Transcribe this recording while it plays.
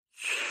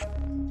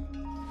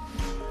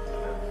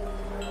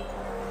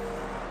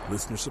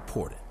Listener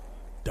supported.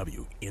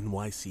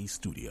 WNYC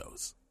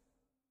Studios.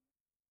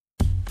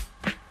 Do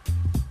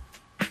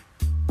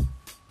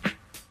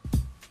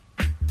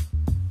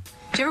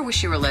you ever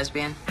wish you were a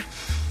lesbian?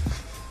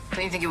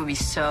 Don't you think it would be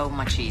so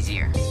much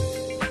easier?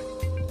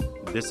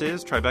 This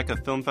is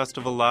Tribeca Film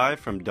Festival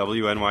Live from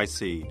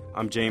WNYC.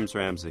 I'm James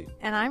Ramsey.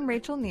 And I'm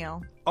Rachel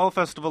Neal. All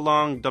festival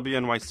long,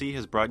 WNYC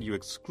has brought you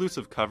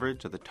exclusive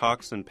coverage of the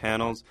talks and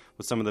panels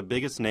with some of the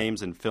biggest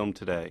names in film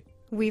today.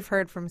 We've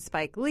heard from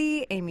Spike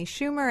Lee, Amy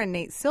Schumer, and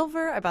Nate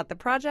Silver about the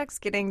projects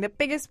getting the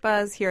biggest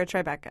buzz here at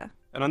Tribeca.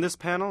 And on this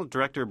panel,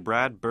 director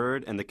Brad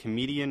Bird and the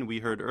comedian we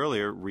heard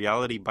earlier,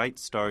 Reality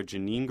Bites star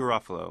Janeane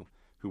Garofalo,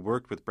 who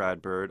worked with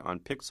Brad Bird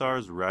on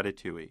Pixar's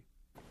Ratatouille.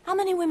 How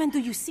many women do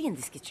you see in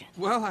this kitchen?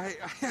 Well, I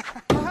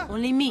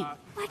Only me.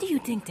 Why do you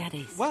think that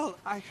is? Well,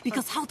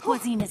 Because haute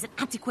cuisine is an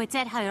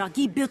antiquated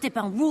hierarchy built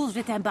upon rules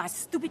written by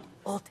stupid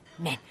old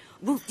men.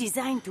 Rules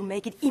designed to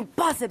make it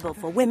impossible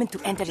for women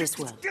to enter this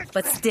world.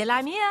 But still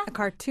I'm here. A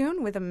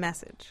cartoon with a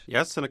message.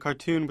 Yes, and a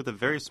cartoon with a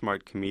very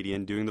smart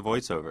comedian doing the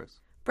voiceovers.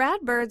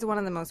 Brad Bird's one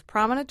of the most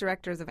prominent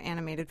directors of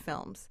animated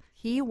films.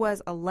 He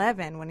was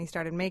 11 when he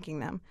started making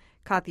them,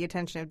 caught the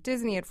attention of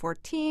Disney at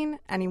 14,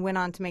 and he went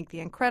on to make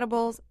The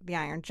Incredibles, The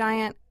Iron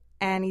Giant,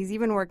 and he's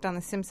even worked on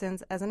The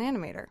Simpsons as an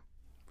animator.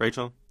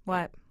 Rachel?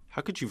 What?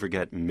 How could you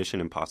forget Mission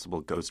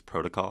Impossible Ghost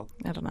Protocol?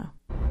 I don't know.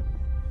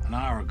 An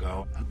hour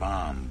ago, a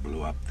bomb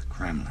blew up the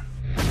Kremlin.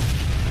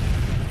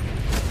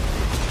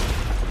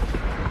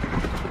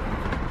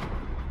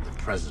 The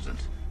president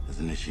has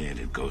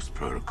initiated Ghost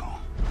Protocol.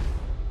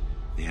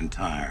 The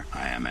entire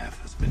IMF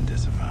has been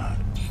disavowed.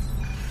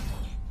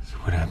 So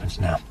what happens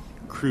now?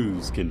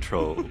 Cruise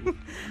control.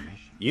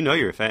 You know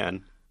you're a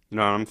fan. You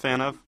know what I'm a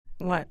fan of?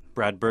 What?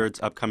 Brad Bird's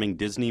upcoming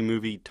Disney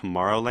movie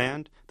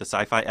Tomorrowland, the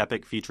sci-fi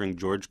epic featuring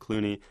George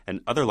Clooney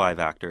and other live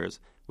actors,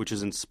 which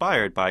is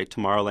inspired by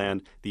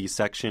Tomorrowland, the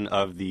section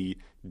of the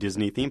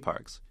Disney theme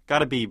parks.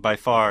 Gotta be, by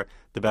far,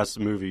 the best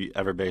movie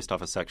ever based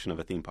off a section of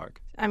a theme park.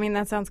 I mean,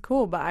 that sounds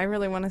cool, but I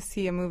really want to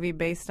see a movie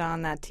based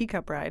on that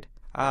teacup ride.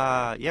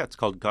 Yeah, it's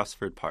called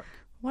Gosford Park.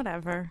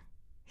 Whatever.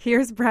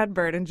 Here's Brad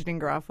Bird and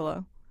Janeane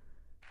Garofalo.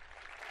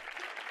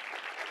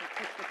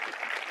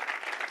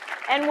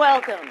 And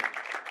welcome.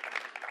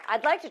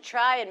 I'd like to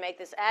try and make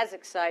this as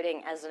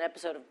exciting as an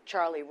episode of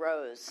Charlie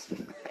Rose,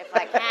 if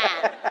I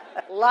can.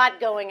 A lot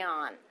going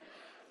on.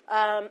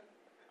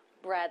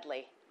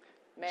 Bradley.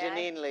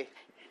 Janeane Lee.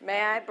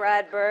 May I,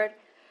 Brad Bird?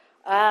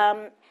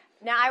 Now,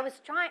 I was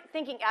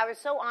thinking, I was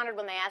so honored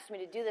when they asked me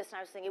to do this, and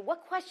I was thinking,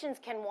 what questions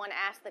can one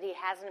ask that he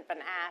hasn't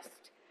been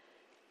asked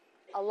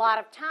a lot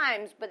of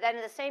times, but then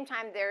at the same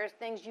time, there's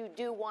things you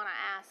do want to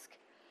ask.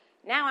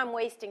 Now I'm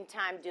wasting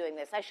time doing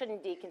this. I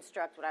shouldn't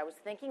deconstruct what I was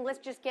thinking. Let's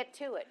just get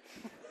to it.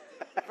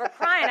 For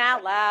crying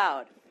out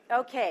loud.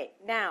 Okay,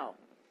 now,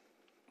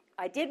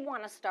 I did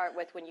want to start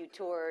with when you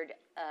toured.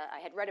 I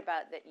had read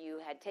about that you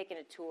had taken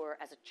a tour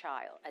as a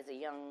child, as a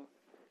young,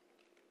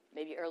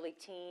 maybe early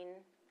teen.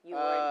 You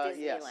were at Disneyland.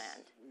 Yes.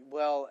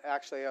 Well,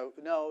 actually,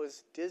 no, it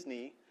was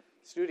Disney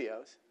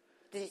Studios.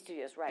 Disney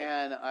Studios, right.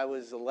 And I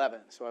was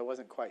 11, so I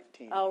wasn't quite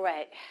teen. Oh,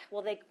 right.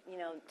 Well,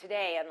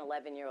 today an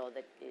 11-year-old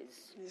that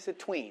is... He's a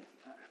tween.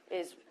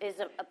 Is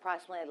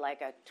approximately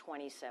like a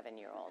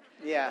 27-year-old.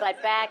 Yeah.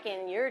 But back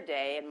in your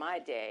day, in my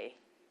day,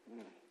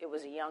 it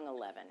was a young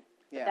 11.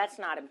 But yeah. That's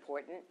not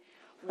important.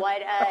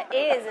 What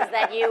is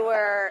that you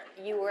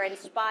were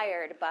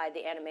inspired by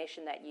the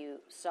animation that you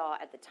saw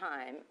at the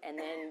time, and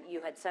then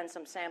you had sent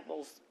some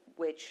samples,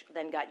 which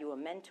then got you a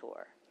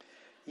mentor.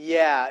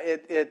 Yeah,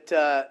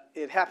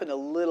 it happened a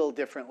little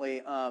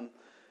differently.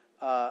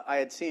 I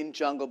had seen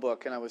Jungle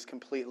Book, and I was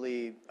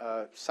completely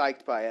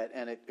psyched by it,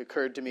 and it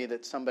occurred to me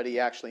that somebody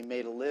actually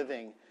made a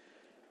living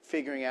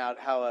figuring out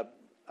how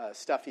a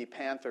stuffy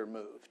panther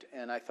moved.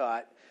 And I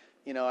thought,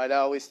 I'd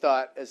always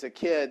thought as a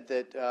kid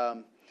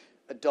that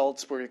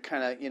adults were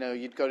kind of,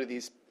 you'd go to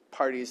these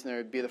parties and there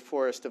would be the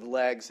forest of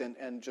legs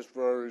and just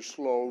very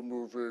slow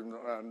moving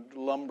and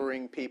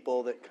lumbering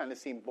people that kind of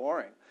seemed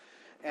boring.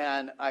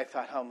 And I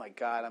thought, oh my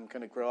God, I'm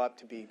going to grow up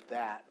to be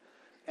that.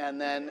 And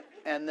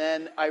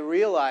then I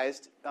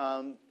realized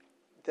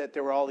that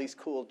there were all these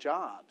cool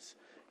jobs,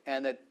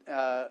 and that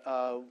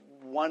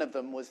one of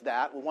them was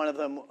that. One of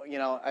them,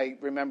 I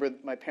remember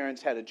my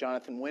parents had a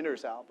Jonathan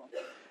Winters album,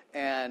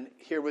 and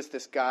here was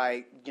this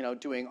guy,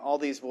 doing all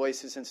these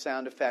voices and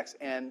sound effects,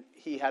 and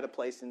he had a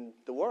place in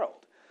the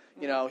world.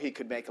 He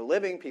could make a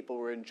living. People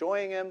were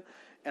enjoying him,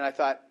 and I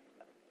thought,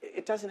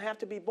 it doesn't have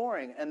to be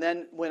boring. And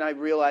then when I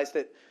realized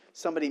that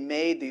somebody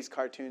made these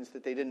cartoons,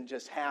 that they didn't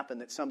just happen,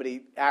 that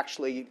somebody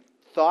actually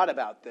thought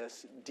about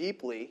this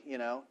deeply,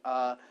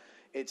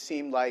 it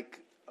seemed like,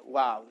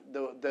 wow,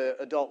 the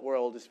adult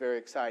world is very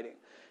exciting.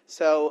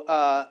 So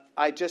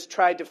I just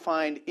tried to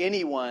find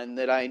anyone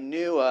that I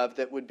knew of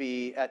that would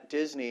be at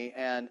Disney,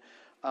 and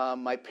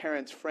my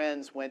parents'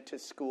 friends went to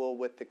school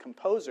with the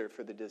composer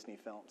for the Disney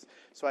films.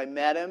 So I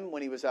met him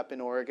when he was up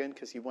in Oregon,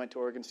 because he went to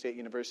Oregon State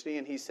University,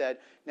 and he said,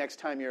 next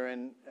time you're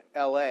in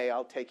L.A.,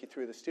 I'll take you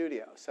through the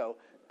studio. So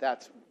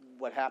that's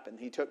what happened.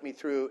 He took me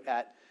through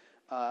at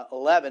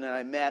 11, and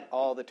I met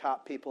all the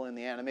top people in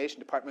the animation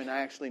department. And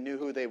I actually knew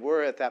who they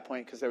were at that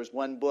point because there was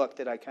one book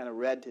that I kind of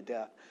read to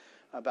death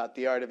about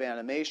the art of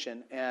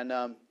animation. And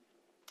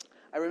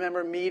I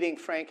remember meeting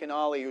Frank and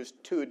Ollie, who's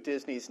two of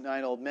Disney's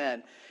 9 Old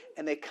Men,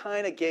 and they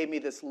kind of gave me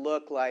this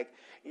look like,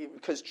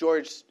 because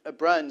George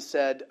Brunn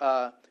said,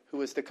 who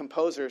was the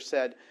composer,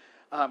 said,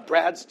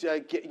 Brad's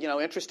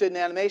interested in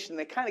animation.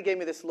 They kind of gave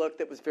me this look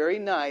that was very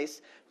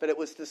nice, but it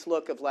was this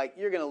look of like,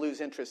 you're going to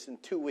lose interest in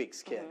 2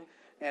 weeks, kid,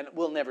 and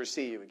we'll never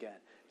see you again.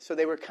 So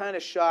they were kind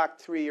of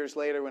shocked 3 years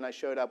later when I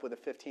showed up with a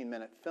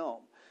 15-minute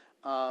film.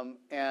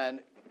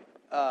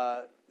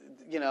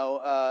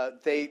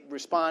 They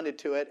responded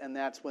to it, and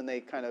that's when they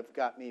kind of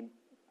got me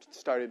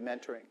started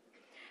mentoring.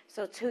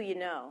 So it's who you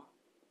know,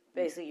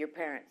 basically your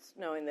parents,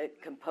 knowing the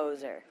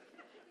composer.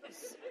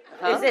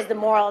 Huh? This is the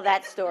moral of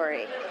that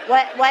story.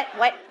 What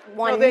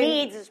one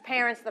needs is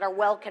parents that are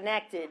well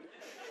connected,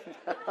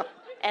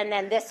 and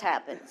then this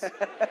happens.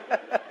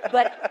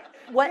 But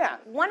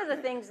one of the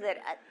things that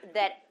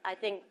I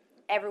think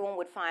everyone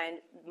would find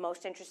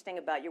most interesting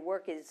about your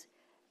work is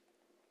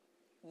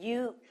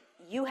you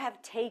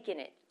have taken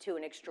it to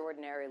an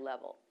extraordinary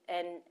level,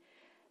 and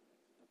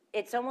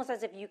it's almost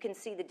as if you can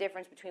see the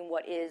difference between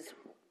what is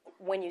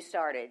when you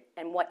started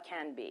and what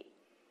can be,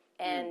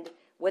 and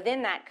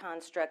within that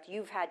construct,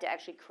 you've had to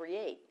actually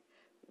create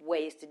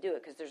ways to do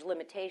it because there's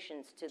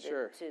limitations to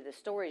the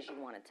stories you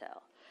want to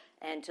tell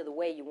and to the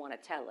way you want to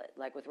tell it.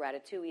 Like with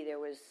Ratatouille, there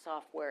was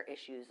software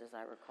issues, as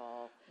I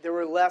recall. There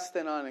were less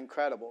than on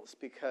Incredibles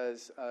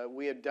because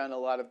we had done a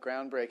lot of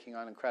groundbreaking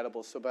on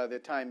Incredibles. So by the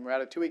time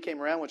Ratatouille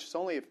came around, which is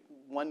only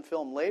one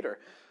film later,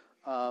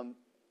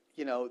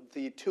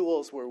 the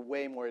tools were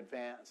way more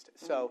advanced.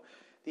 So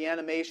the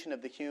animation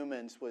of the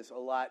humans was a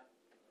lot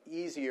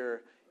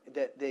easier.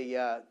 That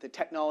the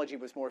technology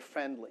was more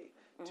friendly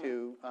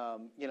to,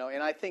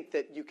 and I think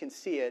that you can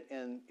see it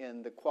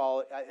in the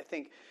quality. I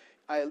think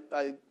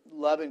I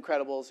love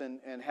Incredibles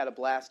and had a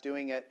blast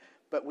doing it,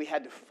 but we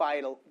had to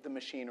fight the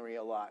machinery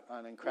a lot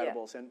on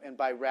Incredibles, and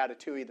by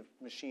Ratatouille, the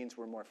machines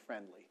were more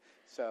friendly.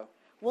 So,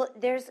 well,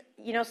 there's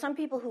some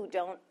people who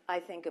don't, I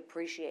think,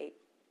 appreciate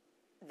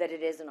that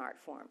it is an art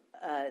form.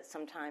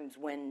 Sometimes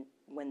when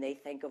they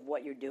think of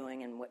what you're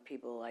doing and what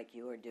people like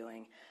you are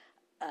doing.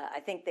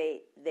 I think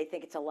they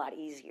think it's a lot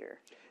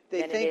easier.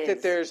 They think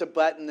that there's a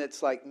button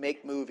that's like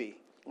make movie,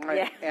 right?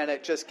 Yeah. And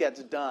it just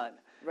gets done.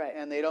 Right.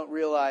 And they don't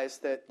realize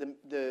that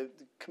the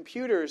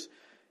computers,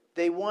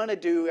 they want to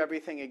do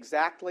everything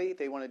exactly.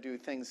 They want to do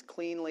things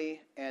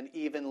cleanly and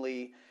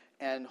evenly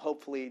and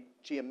hopefully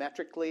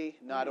geometrically,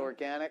 not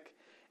organic.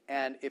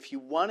 And if you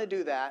want to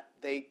do that,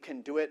 they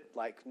can do it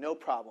like no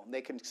problem. They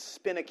can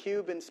spin a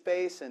cube in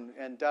space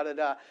and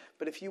da-da-da.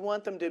 But if you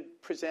want them to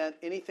present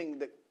anything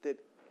that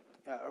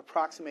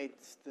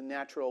approximates the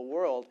natural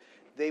world,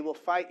 they will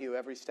fight you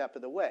every step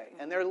of the way.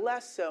 And they're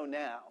less so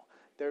now.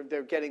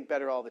 They're getting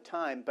better all the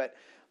time. But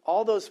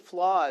all those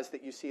flaws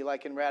that you see,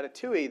 like in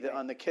Ratatouille,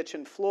 on the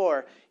kitchen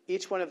floor,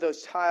 each one of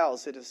those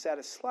tiles, it is at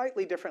a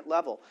slightly different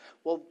level.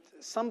 Well,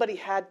 somebody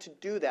had to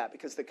do that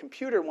because the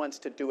computer wants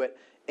to do it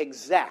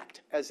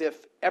exact, as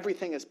if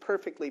everything is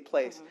perfectly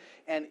placed.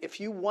 And if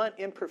you want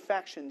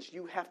imperfections,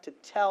 you have to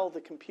tell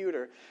the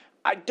computer,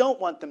 I don't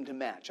want them to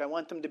match. I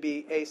want them to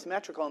be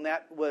asymmetrical, and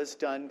that was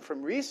done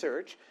from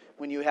research.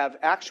 When you have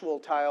actual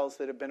tiles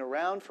that have been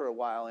around for a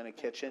while in a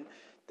kitchen,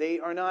 they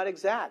are not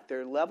exact.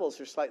 Their levels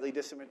are slightly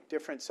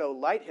different, so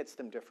light hits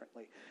them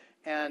differently.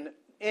 And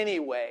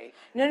anyway...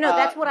 No,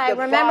 that's what I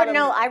remember.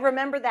 I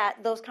remember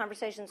those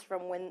conversations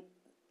from when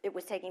it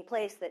was taking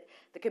place, that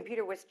the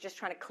computer was just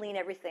trying to clean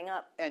everything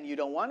up. And you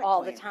don't want it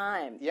all clean. The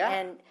time. Yeah.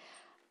 And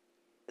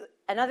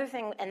another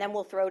thing, and then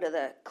we'll throw to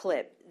the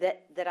clip,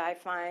 that I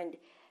find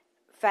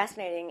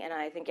fascinating, and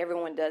I think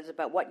everyone does,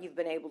 about what you've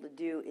been able to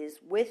do is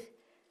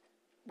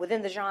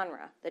within the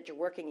genre that you're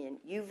working in,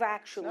 you've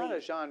actually... It's not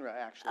a genre,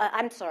 actually.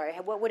 I'm sorry,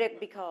 what would it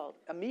be called?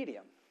 A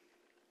medium.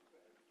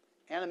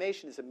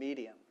 Animation is a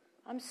medium.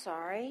 I'm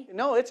sorry.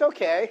 No, it's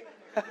okay.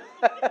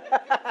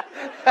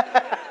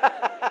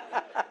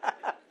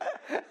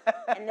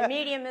 And the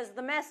medium is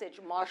the message,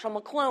 Marshall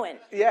McLuhan.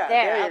 Yeah,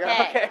 there you go.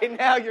 Okay,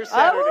 now you're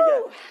centered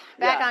again.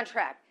 Back on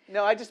track.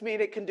 No, I just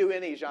mean it can do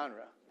any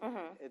genre.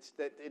 It's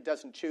that it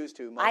doesn't choose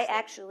to. Mostly. I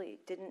actually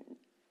didn't.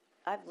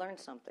 I've learned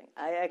something.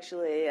 I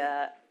actually.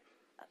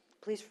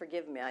 Please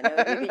forgive me. I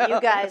know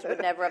you guys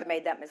would never have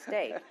made that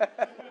mistake.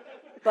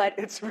 But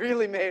it's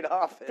really made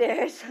often.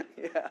 There's.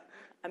 Yeah.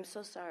 I'm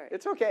so sorry.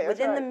 It's okay.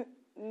 Within the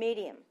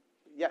medium.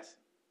 Yes.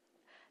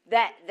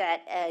 That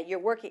you're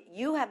working.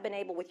 You have been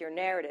able, with your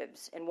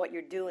narratives and what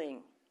you're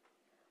doing,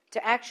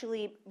 to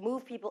actually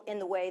move people in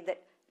the way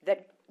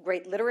that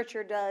great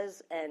literature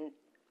does and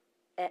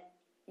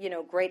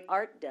great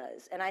art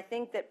does. And I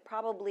think that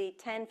probably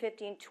 10,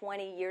 15,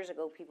 20 years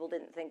ago, people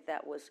didn't think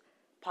that was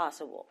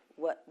possible,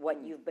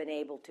 what you've been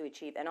able to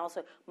achieve. And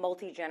also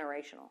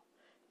multi-generational.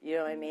 You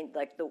know what I mean?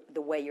 Like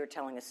the way you're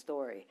telling a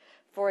story.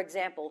 For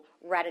example,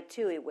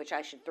 Ratatouille, which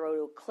I should throw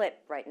to a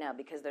clip right now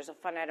because there's a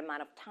finite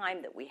amount of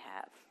time that we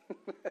have.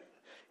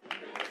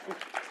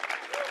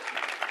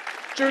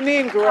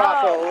 Janeane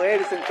Garofalo,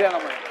 ladies and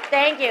gentlemen.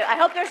 Thank you. I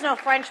hope there's no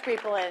French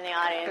people in the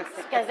audience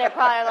because they're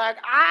probably like,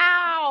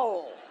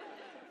 ow!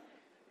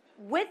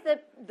 With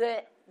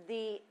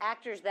the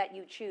actors that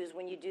you choose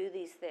when you do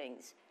these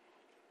things,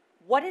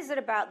 what is it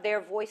about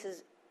their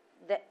voices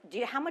that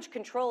how much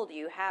control do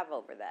you have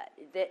over that?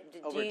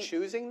 Over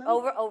choosing them?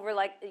 Over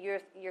like you're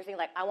thinking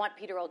like, I want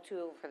Peter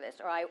O'Toole for this,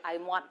 or I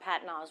want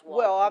Patton Oswalt.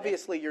 Well,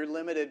 obviously you're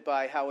limited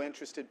by how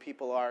interested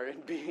people are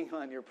in being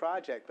on your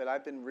project, but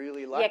I've been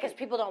really lucky. Yeah, because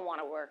people don't want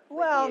to work with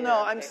Well, you.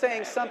 no, I'm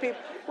saying some people.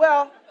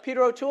 Well,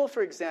 Peter O'Toole,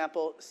 for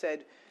example,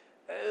 said,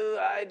 "Oh,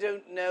 I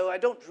don't know. I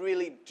don't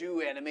really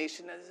do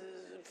animation.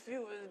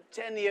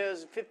 10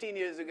 years, 15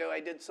 years ago, I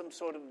did some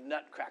sort of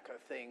nutcracker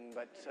thing,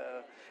 but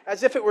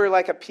as if it were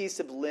like a piece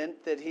of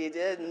lint that he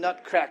did,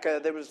 nutcracker,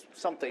 there was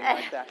something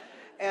like that."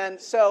 And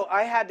so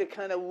I had to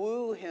kind of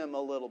woo him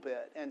a little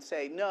bit and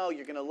say, no,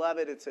 you're going to love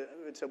it. It's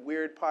a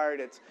weird part.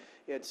 It's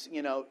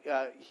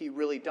he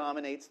really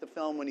dominates the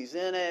film when he's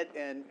in it,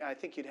 and I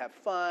think you'd have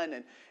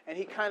fun. And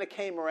he kind of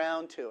came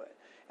around to it.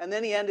 And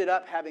then he ended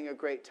up having a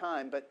great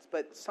time.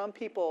 But some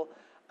people...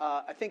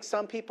 I think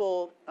some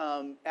people,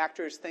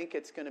 actors think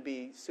it's going to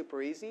be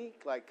super easy,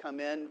 like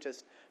come in,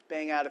 just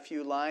bang out a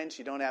few lines.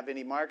 You don't have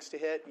any marks to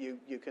hit.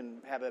 You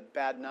can have a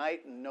bad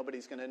night and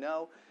nobody's going to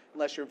know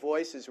unless your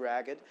voice is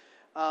ragged.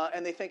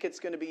 And they think it's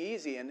going to be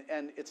easy,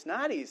 and it's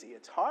not easy.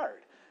 It's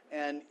hard.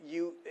 And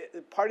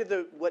part of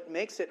what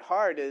makes it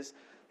hard is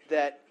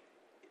that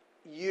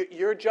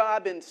your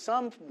job in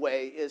some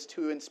way is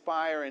to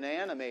inspire an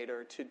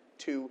animator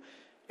to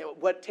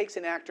what takes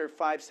an actor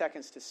 5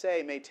 seconds to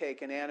say may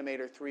take an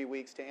animator 3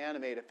 weeks to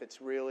animate if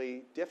it's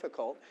really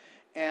difficult.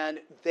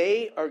 And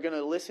they are going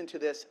to listen to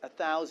this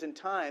 1,000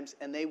 times,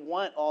 and they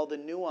want all the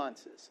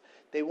nuances.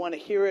 They want to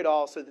hear it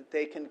all so that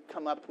they can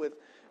come up with,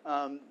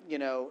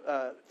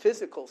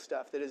 physical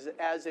stuff that is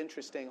as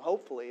interesting,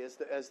 hopefully,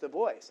 as the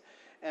voice.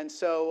 And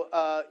so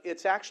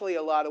it's actually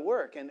a lot of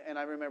work. And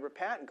I remember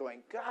Patton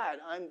going, God,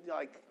 I'm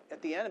like,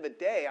 at the end of the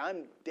day,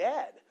 I'm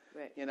dead.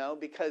 Right.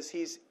 Because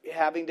he's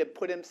having to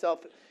put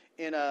himself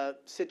in a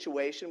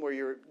situation where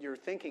you're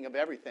thinking of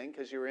everything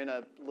because you're in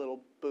a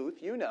little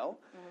booth, mm-hmm.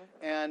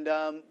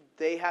 and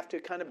they have to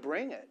kind of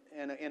bring it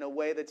in a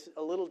way that's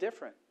a little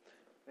different.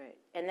 Right.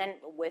 And then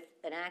with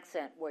an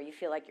accent where you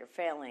feel like you're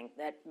failing,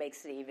 that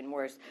makes it even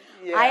worse.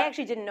 Yeah. I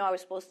actually didn't know I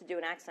was supposed to do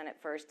an accent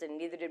at first, and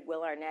neither did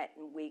Will Arnett,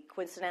 and we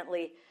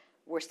coincidentally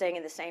were staying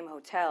in the same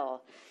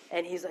hotel,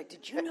 and he's like,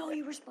 did you know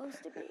you were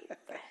supposed to be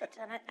Fred?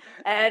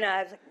 And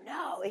I was like,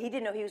 no. He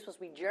didn't know he was supposed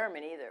to be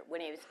German either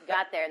when he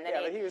got there, and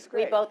then he was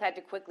great. We both had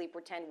to quickly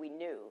pretend we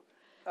knew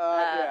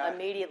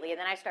immediately, and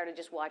then I started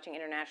just watching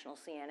international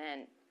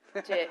CNN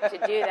to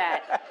do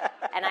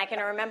that. And I can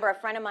remember a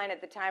friend of mine at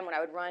the time, when I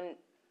would run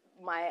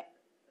my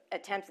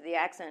attempts at the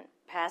accent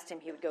past him,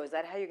 he would go, is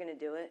that how you're going to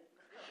do it?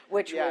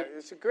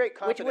 It's a great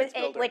confidence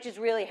builder. Which is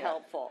really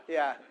helpful.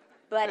 Yeah.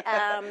 But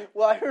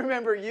well, I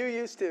remember you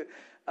used to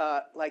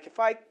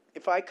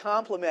if I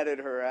complimented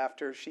her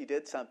after she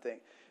did something,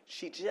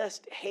 she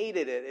just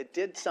hated it. It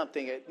did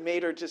something. It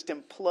made her just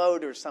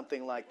implode or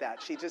something like that.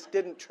 She just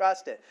didn't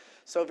trust it.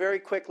 So very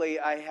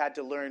quickly, I had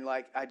to learn.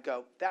 Like I'd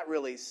go, that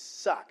really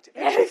sucked,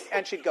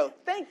 and she'd go,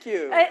 thank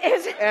you,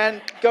 and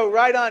go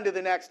right on to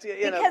the next.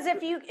 Because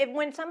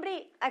when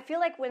somebody, I feel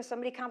like when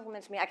somebody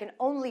compliments me, I can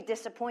only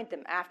disappoint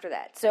them after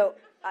that. So.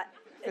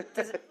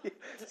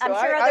 I'm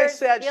sure I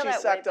said she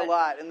sucked a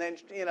lot, and then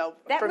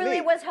that for really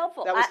me, was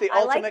helpful. That was the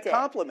ultimate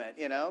compliment,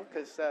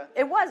 because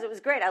it was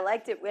great. I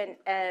liked it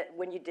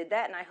when you did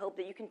that, and I hope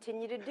that you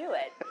continue to do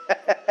it.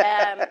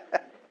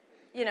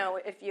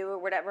 If you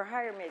would ever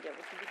hire me, that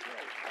would be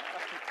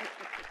great.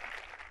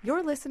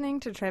 You're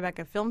listening to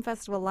Tribeca Film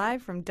Festival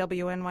Live from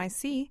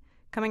WNYC.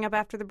 Coming up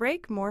after the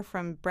break, more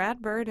from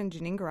Brad Bird and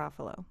Janeane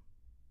Garofalo.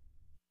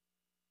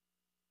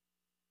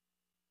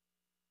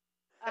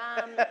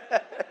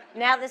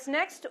 Now, this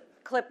next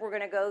clip we're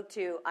going to go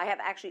to, I have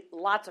actually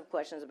lots of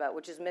questions about,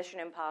 which is Mission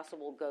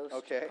Impossible Ghost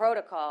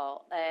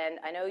Protocol. And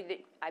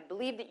I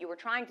believe that you were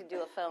trying to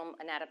do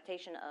an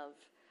adaptation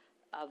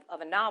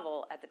of a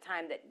novel at the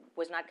time that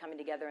was not coming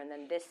together, and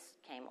then this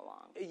came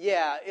along.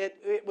 Yeah,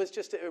 it was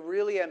just a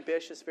really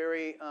ambitious,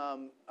 very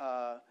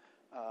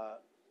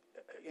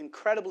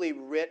incredibly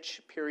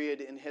rich period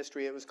in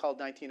history. It was called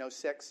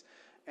 1906,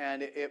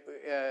 and it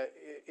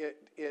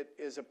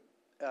is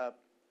a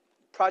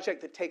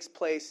project that takes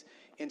place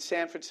in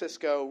San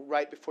Francisco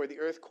right before the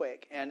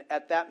earthquake. And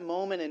at that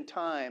moment in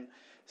time,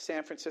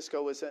 San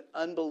Francisco was an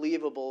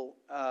unbelievable,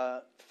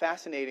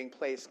 fascinating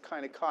place,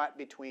 kind of caught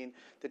between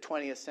the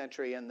 20th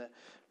century and the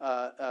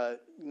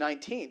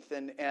 19th.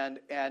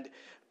 And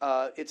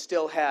it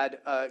still had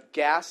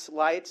gas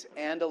lights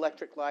and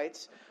electric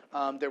lights.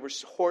 There were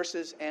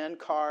horses and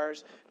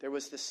cars. There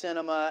was the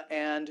cinema,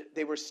 and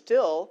they were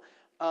still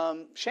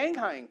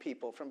Shanghaiing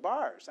people from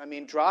bars. I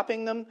mean,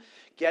 dropping them,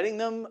 getting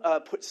them,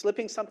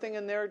 slipping something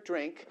in their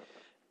drink.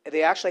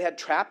 They actually had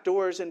trap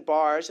doors in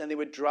bars, and they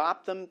would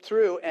drop them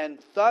through, and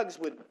thugs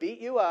would beat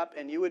you up,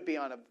 and you would be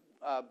on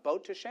a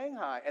boat to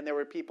Shanghai. And there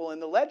were people in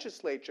the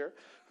legislature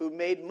who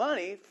made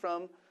money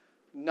from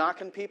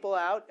knocking people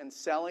out and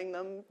selling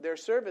them their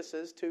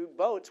services to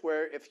boats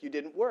where if you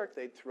didn't work,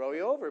 they'd throw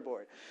you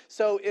overboard.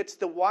 So it's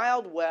the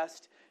Wild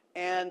West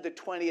and the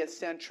 20th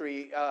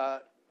century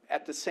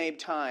at the same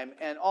time.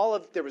 And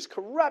there was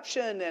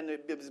corruption, and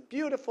it was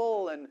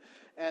beautiful,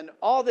 and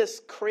all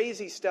this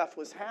crazy stuff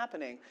was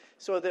happening.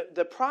 So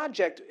the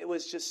project, it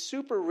was just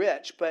super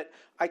rich, but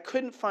I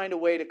couldn't find a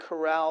way to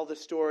corral the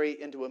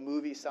story into a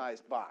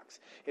movie-sized box.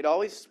 It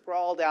always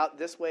sprawled out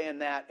this way and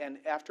that, and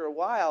after a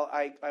while,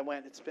 I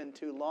went, it's been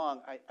too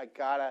long.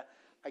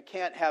 I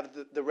can't have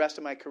the rest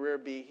of my career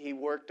be he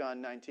worked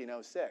on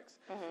 1906,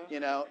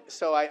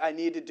 So I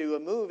need to do a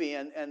movie,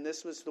 and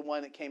this was the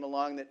one that came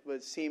along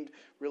that seemed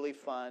really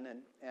fun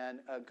and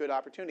a good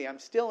opportunity. I'm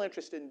still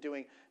interested in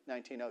doing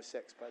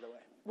 1906, by the way.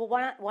 Well,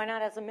 why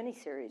not as a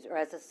miniseries or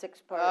as a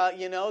 6-part?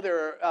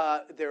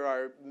 There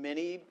are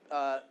many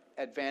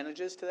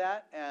advantages to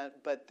that,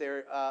 but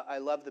I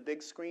love the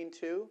big screen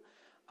too,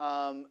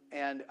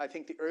 and I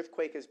think the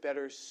Earthquake is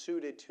better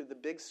suited to the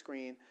big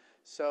screen.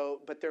 So,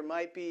 but there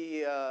might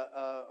be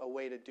a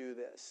way to do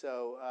this.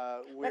 So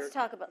let's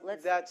talk about.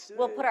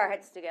 We'll put our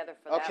heads together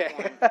for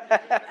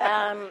that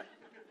one.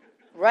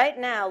 Right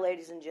now,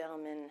 ladies and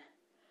gentlemen,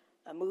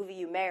 a movie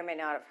you may or may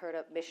not have heard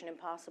of: Mission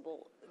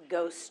Impossible: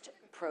 Ghost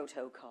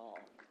Protocol.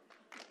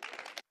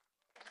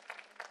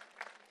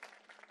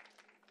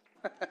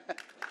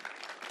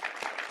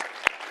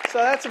 So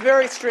that's a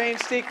very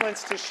strange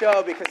sequence to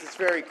show because it's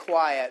very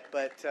quiet.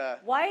 But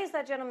why is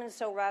that gentleman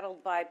so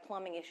rattled by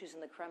plumbing issues in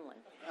the Kremlin?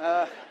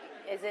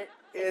 Is it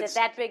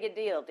that big a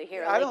deal to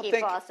hear a leaky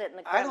faucet in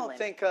the Kremlin? I don't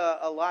think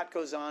a lot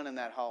goes on in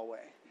that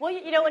hallway. Well,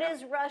 it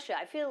is Russia.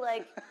 I feel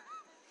like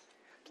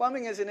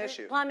plumbing is an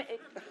issue.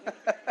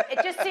 It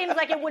just seems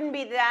like it wouldn't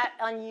be that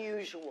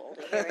unusual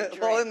to hear it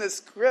drink. Well, in the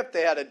script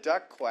they had a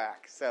duck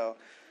quack, so.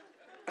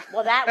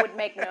 Well, that would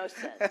make no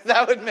sense.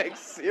 That would make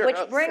zero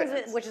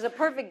sense. Which is a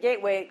perfect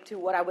gateway to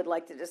what I would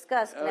like to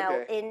discuss. Okay.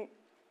 Now,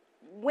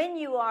 when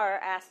you are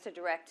asked to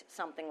direct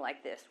something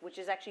like this, which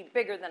is actually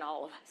bigger than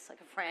all of us, like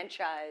a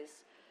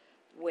franchise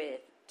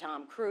with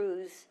Tom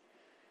Cruise,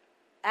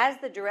 as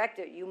the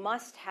director, you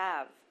must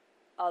have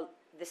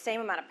the same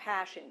amount of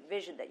passion,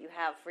 vision that you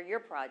have for your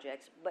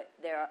projects, but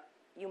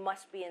you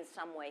must be in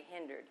some way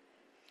hindered.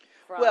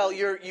 Well,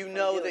 your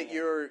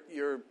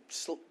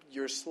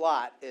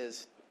slot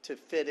is to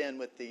fit in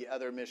with the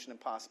other Mission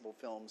Impossible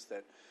films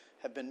that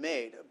have been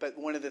made. But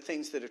one of the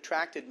things that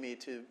attracted me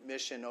to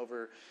Mission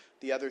over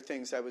the other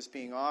things I was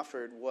being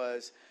offered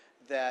was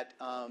that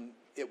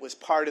it was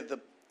part of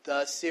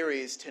the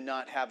series to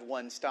not have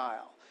one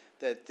style.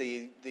 That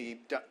the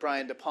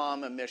Brian De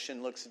Palma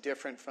mission looks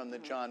different from the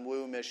John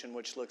Woo mission,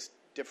 which looks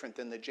different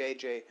than the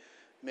JJ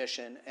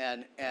mission.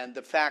 And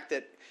the fact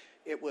that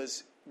it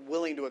was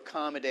willing to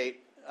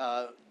accommodate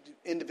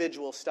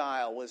individual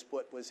style was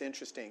what was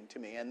interesting to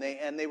me, and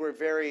they were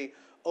very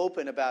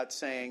open about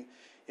saying,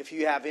 if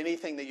you have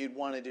anything that you'd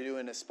wanted to do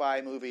in a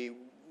spy movie,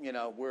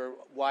 we're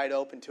wide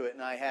open to it.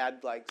 And I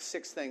had like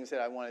 6 things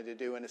that I wanted to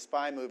do in a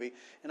spy movie,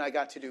 and I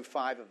got to do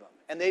 5 of them.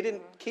 And they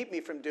didn't keep me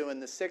from doing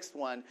the 6th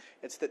one.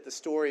 It's that the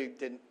story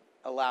didn't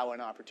allow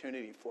an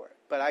opportunity for it.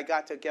 But I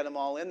got to get them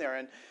all in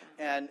there,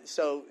 and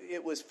so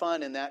it was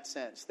fun in that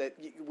sense that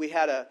we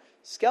had a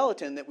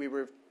skeleton that we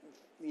were,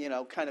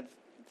 kind of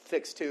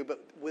fixed to,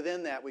 but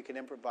within that we could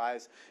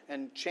improvise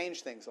and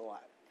change things a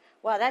lot.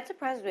 Wow, that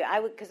surprised me.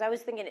 Because I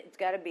was thinking it's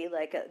got to be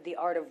like the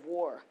art of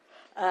war.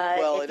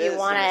 Well, if it you is,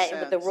 want in a to,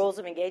 sense. the rules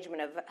of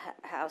engagement of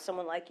how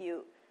someone like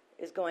you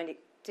is going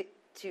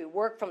to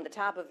work from the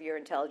top of your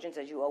intelligence,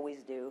 as you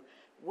always do,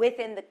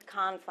 within the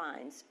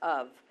confines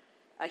of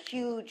a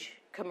huge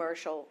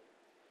commercial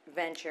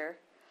venture,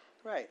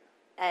 right,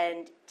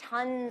 and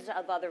tons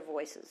of other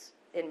voices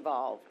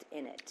involved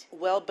in it.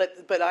 Well,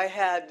 but I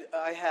had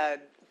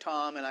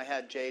Tom and I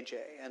had JJ,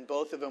 and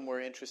both of them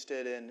were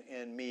interested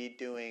in me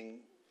doing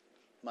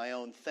my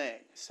own thing.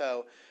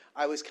 So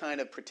I was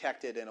kind of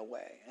protected in a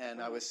way,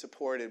 and I was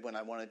supported when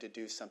I wanted to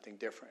do something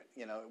different.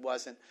 It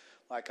wasn't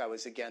like I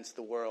was against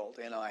the world.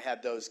 I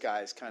had those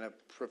guys kind of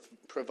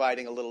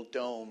providing a little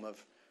dome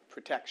of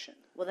protection.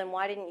 Well, then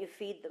why didn't you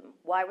feed them?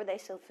 Why were they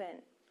so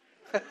thin?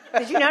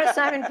 Did you notice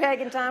Simon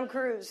Pegg and Tom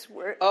Cruise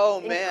were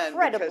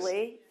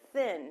incredibly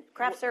thin?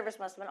 Craft service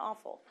must have been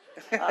awful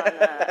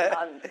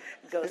on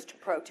Ghost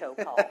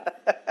Protocol.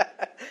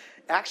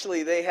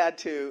 Actually, they had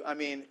to,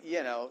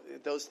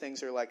 those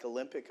things are like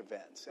Olympic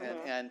events.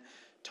 And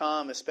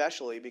Tom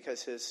especially,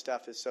 because his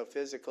stuff is so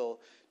physical,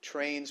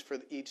 trains for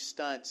each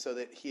stunt so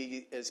that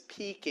he is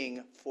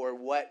peaking for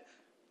what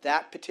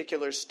that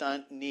particular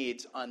stunt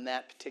needs on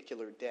that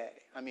particular day.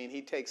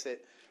 He takes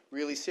it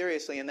really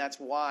seriously, and that's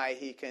why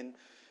he can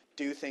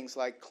do things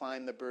like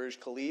climb the Burj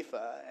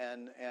Khalifa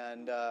and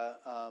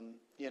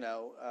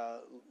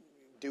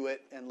do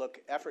it and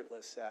look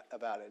effortless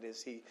about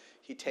it.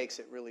 He takes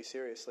it really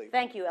seriously.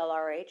 Thank you,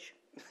 LRH.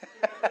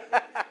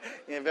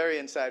 Yeah, very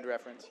inside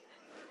reference.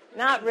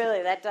 Not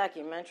really, that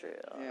documentary.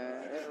 Yeah.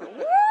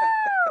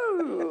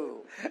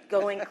 Woo!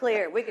 Going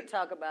clear. We could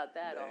talk about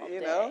that all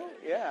day.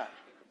 Yeah.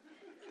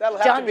 That'll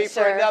have Done, to be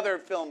sir. for another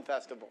film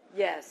festival.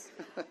 Yes.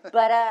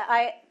 But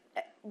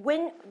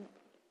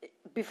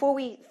before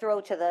we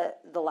throw to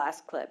the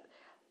last clip,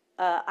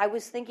 I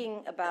was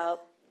thinking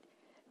about...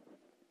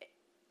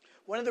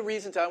 One of the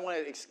reasons I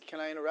wanted... Can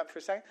I interrupt for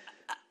a second?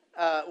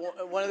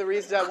 One of the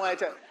reasons I wanted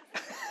to...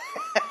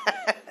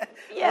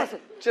 Yes.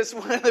 Just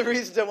one of the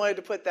reasons I wanted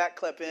to put that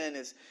clip in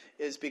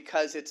is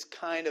because it's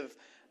kind of...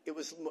 It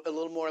was a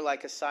little more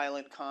like a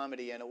silent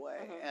comedy in a way.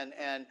 Mm-hmm.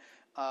 And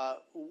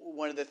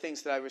one of the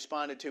things that I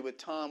responded to with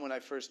Tom when I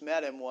first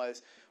met him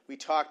was we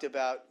talked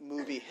about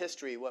movie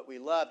history, what we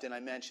loved, and I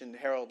mentioned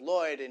Harold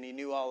Lloyd, and he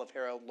knew all of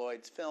Harold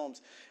Lloyd's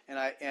films,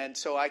 and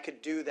so I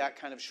could do that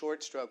kind of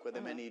short stroke with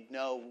him, and he'd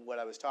know what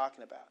I was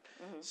talking about.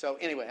 Mm-hmm. So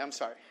anyway, I'm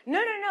sorry.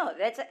 No.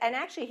 And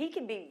actually, he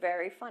can be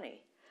very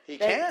funny. He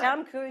can.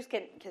 Tom Cruise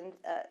can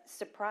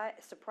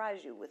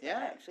surprise you with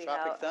that, actually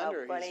Tropic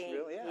Thunder, how funny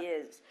he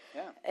is.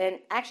 Yeah. And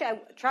actually,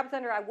 Tropic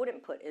Thunder I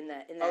wouldn't put in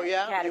that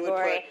category. You would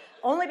put,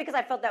 only because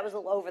I felt that was a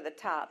little over the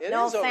top. It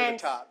no is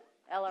offense, over the top.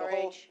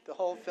 LRH. The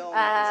whole film is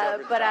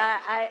over the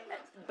top.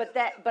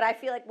 But I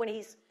feel like when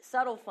he's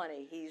subtle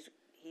funny, he's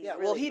yeah.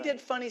 Really well, he funny.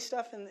 did funny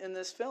stuff in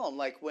this film,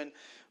 like when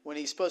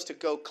he's supposed to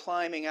go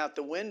climbing out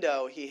the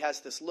window, he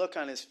has this look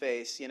on his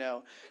face,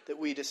 that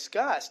we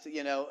discussed,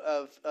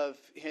 of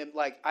him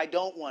like, I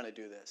don't want to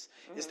do this.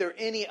 Mm-hmm. Is there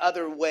any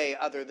other way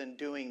other than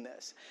doing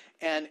this?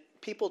 And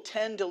people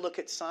tend to look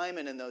at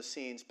Simon in those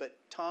scenes, but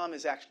Tom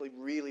is actually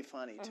really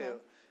funny too.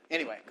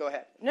 Anyway, go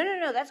ahead.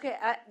 No, that's good.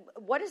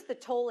 What is the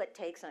toll it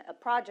takes on a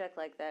project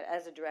like that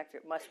as a director?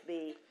 It must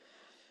be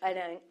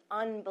an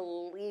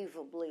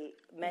unbelievably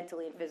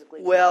mentally and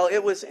physically. Well,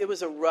 it was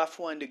a rough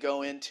one to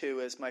go into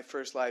as my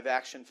first live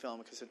action film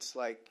because it's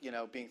like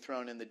being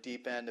thrown in the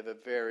deep end of a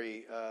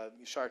very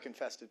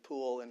shark-infested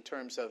pool in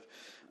terms of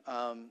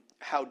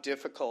how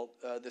difficult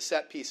the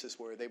set pieces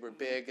were. They were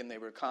big and they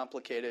were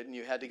complicated, and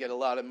you had to get a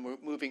lot of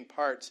moving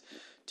parts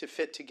to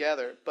fit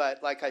together.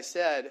 But like I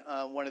said,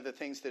 one of the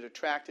things that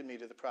attracted me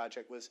to the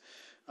project was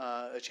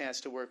a chance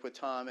to work with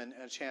Tom and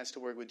a chance to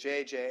work with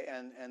JJ,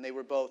 and they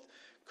were both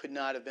could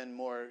not have been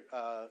more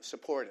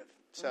supportive.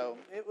 So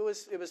it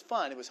was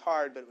fun. It was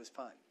hard, but it was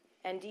fun.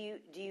 And do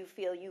you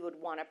feel you would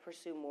want to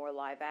pursue more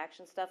live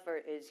action stuff, or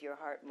is your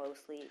heart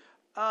mostly?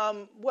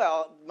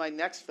 Well, my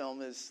next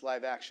film is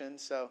live action,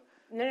 so.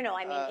 No.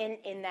 I mean,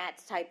 in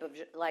that type of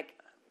like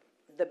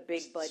the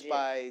big budget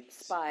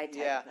spy type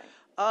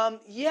thing.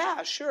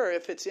 Yeah, sure.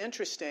 If it's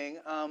interesting,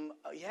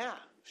 yeah,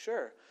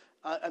 sure.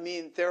 I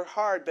mean, they're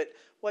hard, but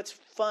what's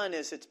fun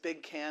is it's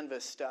big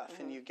canvas stuff,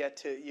 and you get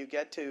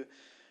to.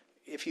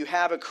 If you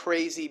have a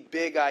crazy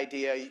big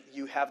idea,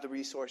 you have the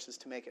resources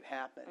to make it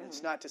happen.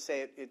 It's not to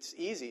say it's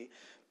easy,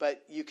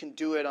 but you can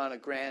do it on a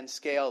grand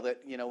scale that,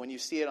 when you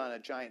see it on a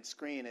giant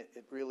screen,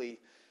 it really,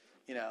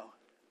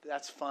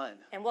 that's fun.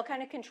 And what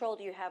kind of control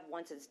do you have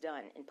once it's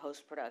done in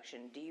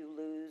post-production? Do you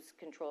lose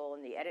control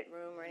in the edit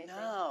room or anything?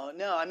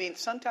 No. I mean,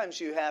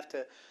 sometimes you have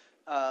to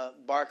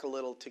bark a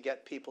little to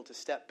get people to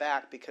step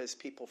back because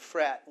people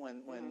fret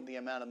when the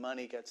amount of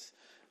money gets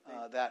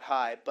that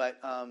high.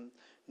 But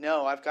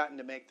no, I've gotten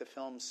to make the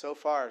film so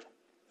far.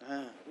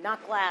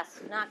 Not glass.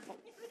 Not.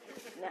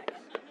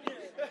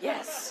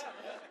 Yes.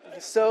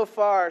 So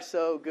far,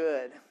 so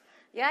good.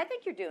 Yeah, I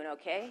think you're doing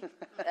okay.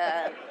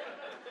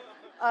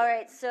 All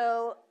right,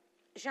 so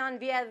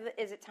Genevieve,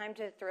 is it time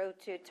to throw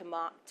to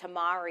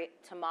Tomorrowland?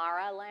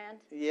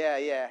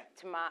 Yeah.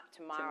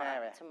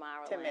 Tomorrowland.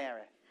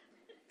 Tamara.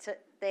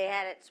 They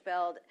had it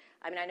spelled.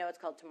 I mean, I know it's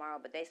called Tomorrow,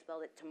 but they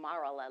spelled it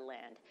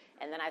Tomorrowland.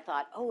 And then I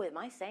thought, oh, am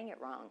I saying it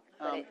wrong?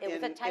 But it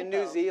was a typo. In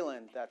New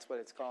Zealand, that's what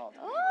it's called.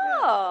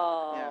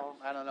 Oh.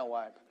 Yeah, I don't know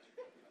why.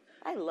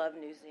 I love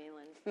New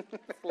Zealand.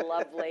 It's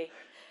lovely.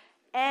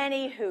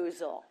 Any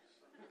hoozle.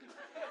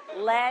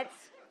 Let's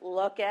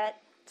look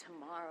at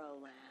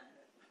Tomorrowland.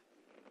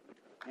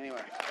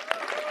 Anyway.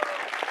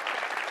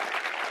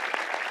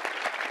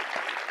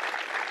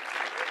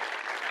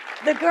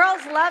 The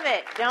girls love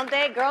it, don't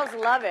they? Girls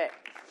love it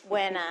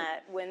when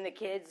the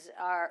kids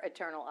are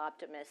eternal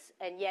optimists,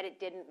 and yet it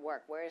didn't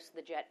work. Where's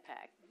the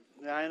jetpack?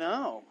 I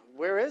know.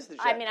 Where is the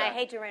jetpack? I mean, I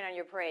hate to rain on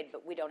your parade,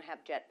 but we don't have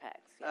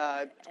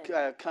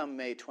jetpacks. Come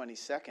May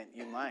 22nd,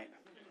 you might.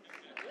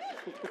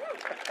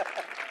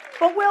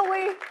 But will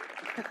we?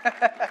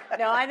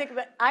 No,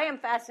 I am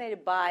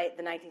fascinated by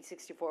the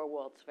 1964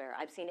 World's Fair.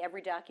 I've seen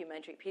every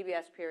documentary,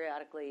 PBS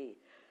periodically.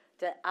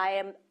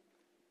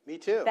 Me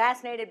too.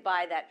 Fascinated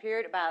by that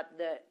period, about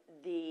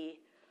the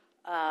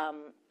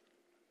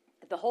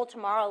whole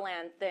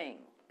Tomorrowland thing,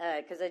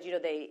 because as you know,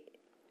 they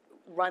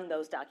run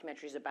those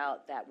documentaries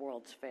about that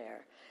World's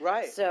Fair.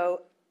 Right.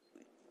 So,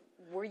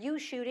 were you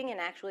shooting and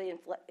actually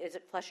is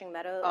it Flushing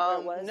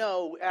Meadow?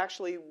 No,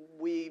 actually,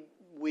 we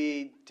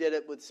did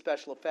it with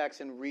special effects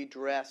and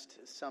redressed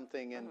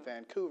something in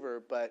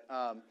Vancouver, but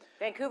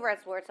Vancouver,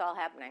 that's where it's all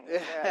happening.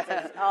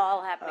 It's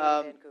all happening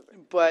in Vancouver.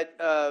 But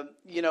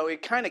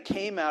it kind of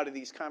came out of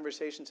these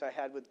conversations I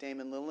had with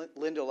Damon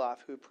Lindelof,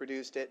 who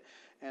produced it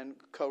and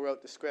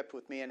co-wrote the script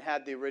with me and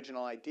had the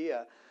original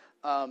idea.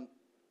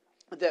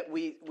 That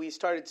we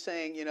started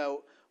saying,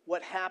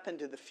 what happened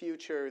to the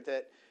future,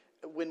 that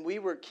when we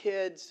were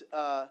kids,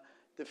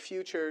 the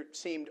future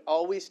seemed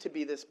always to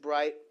be this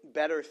bright,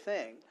 better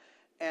thing.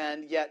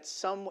 And yet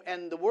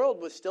and the world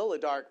was still a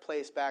dark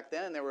place back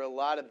then. There were a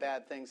lot of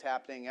bad things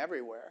happening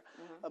everywhere.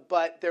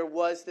 But there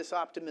was this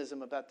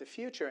optimism about the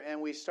future,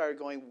 and we started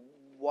going,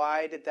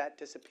 why did that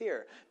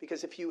disappear?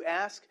 Because if you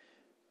ask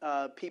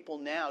people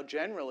now,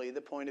 generally,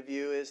 the point of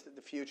view is that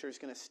the future is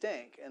going to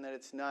stink and that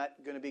it's not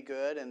going to be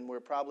good and we're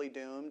probably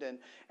doomed, and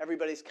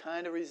everybody's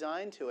kind of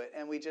resigned to it.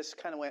 And we just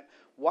kind of went,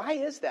 why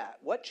is that?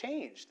 What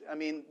changed? I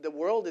mean, the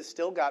world has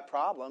still got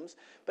problems,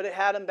 but it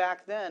had them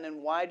back then,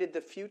 and why did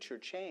the future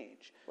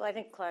change? Well, I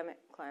think climate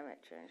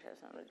change has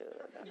something to do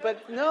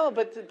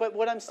with it. But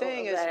what I'm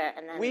saying is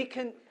we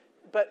can...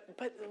 But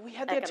we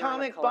had the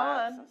atomic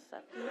bomb.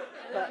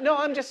 No,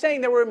 I'm just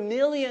saying there were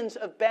millions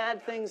of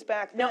bad things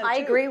back then. No, I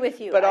agree with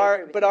you. But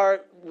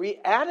our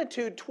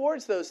attitude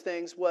towards those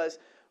things was,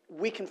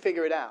 we can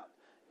figure it out,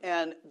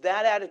 and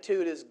that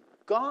attitude is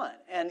gone.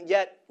 And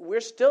yet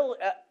we're still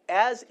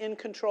as in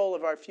control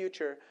of our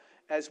future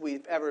as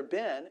we've ever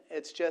been.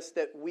 It's just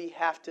that we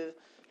have to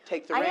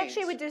take the reins. I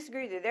actually would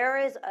disagree with you. There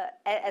is,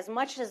 as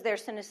much as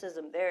there's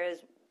cynicism, there is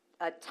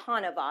a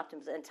ton of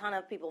optimism, a ton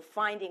of people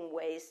finding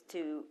ways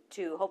to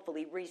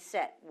hopefully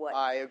reset what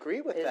I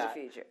agree with is that,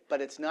 the future. But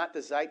it's not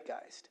the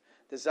zeitgeist.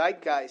 The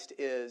zeitgeist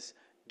is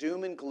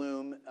doom and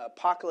gloom,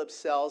 apocalypse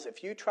sells.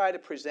 If you try to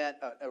present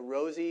a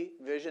rosy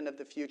vision of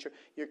the future,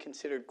 you're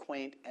considered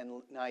quaint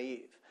and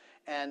naive.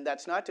 And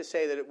that's not to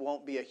say that it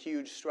won't be a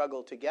huge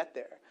struggle to get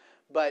there.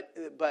 But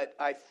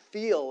I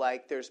feel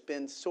like there's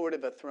been sort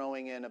of a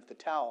throwing in of the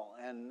towel,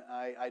 and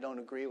I don't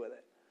agree with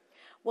it.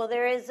 Well,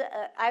 there is.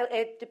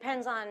 It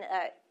depends on,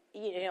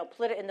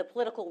 in the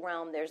political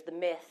realm, there's the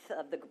myth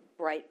of the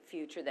bright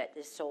future that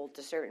is sold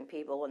to certain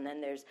people, and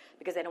then there's,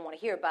 because they don't want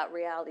to hear about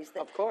realities.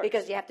 Of course.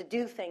 Because you have to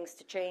do things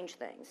to change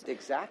things.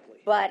 Exactly.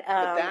 But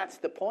that's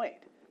the point.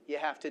 You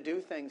have to do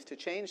things to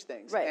change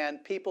things. Right.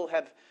 And people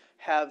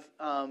have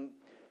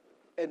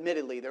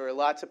admittedly, there are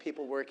lots of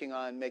people working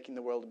on making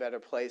the world a better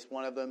place.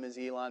 One of them is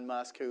Elon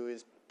Musk, who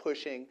is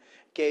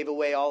gave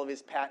away all of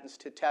his patents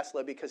to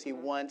Tesla because he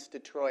wants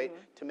Detroit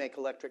to make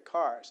electric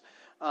cars.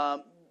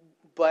 And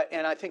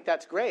I think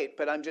that's great,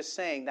 but I'm just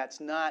saying that's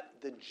not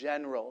the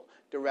general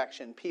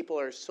direction. People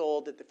are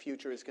sold that the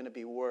future is going to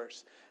be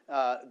worse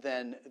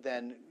than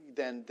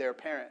their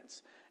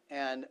parents.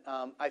 And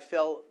I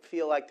feel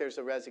like there's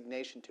a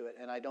resignation to it,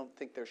 and I don't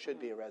think there should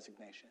be a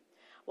resignation.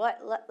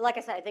 Well, like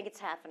I said, I think it's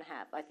half and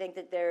half. I think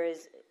that there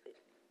is...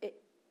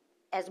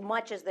 as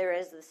much as there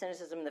is the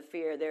cynicism and the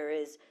fear, there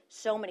is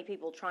so many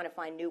people trying to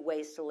find new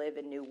ways to live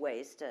and new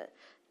ways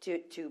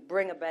to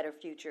bring a better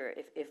future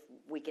if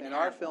we can have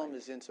And our film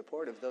is in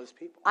support of those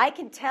people. I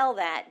can tell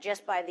that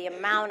just by the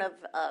amount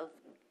of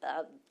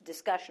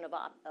discussion of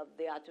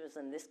the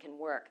optimism this can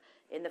work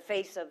in the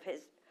face of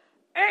his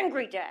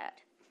angry dad.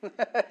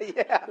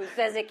 Yeah. Who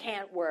says it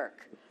can't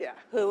work. Yeah.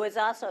 Who is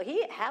also,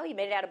 how he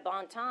made it out of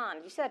bon ton.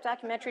 You see that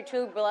documentary,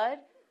 True Blood?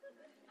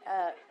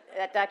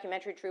 That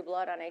documentary, True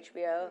Blood, on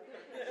HBO.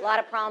 A lot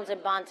of problems in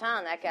bon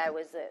ton. That guy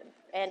was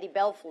Andy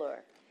Belfleur.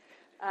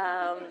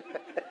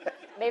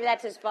 Maybe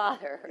that's his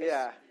father.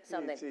 Or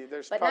something.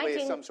 There's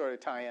probably some sort of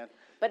tie-in.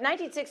 But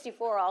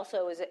 1964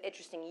 also is an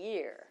interesting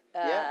year.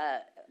 Yeah,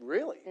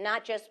 really.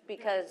 Not just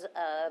because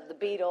of the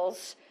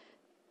Beatles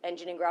and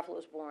Janeane Garofalo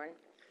was born.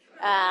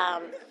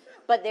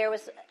 But there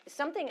was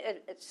something,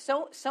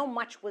 so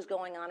much was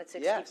going on at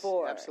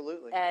 64. Yes,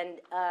 absolutely. And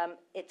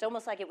it's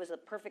almost like it was the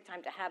perfect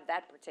time to have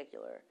that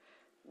particular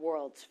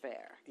World's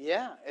Fair.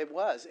 Yeah, it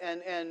was.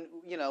 And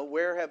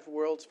where have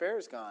World's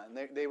Fairs gone?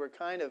 They were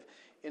kind of,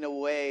 in a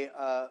way,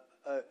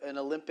 an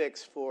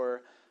Olympics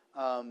for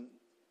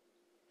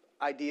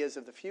ideas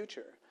of the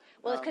future.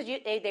 Well, it's because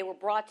they were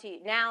brought to you.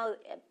 Now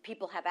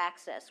people have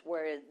access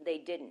where they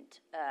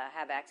didn't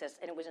have access,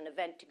 and it was an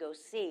event to go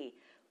see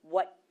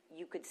what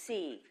you could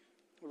see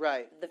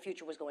the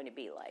future was going to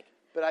be like.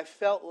 But I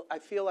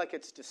feel like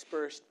it's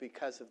dispersed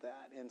because of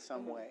that in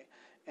some way.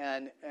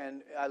 And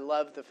I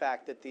love the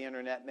fact that the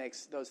internet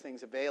makes those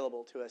things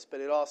available to us,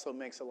 but it also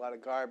makes a lot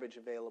of garbage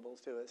available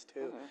to us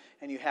too.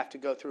 And you have to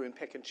go through and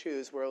pick and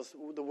choose, whereas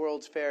the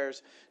World's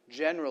Fairs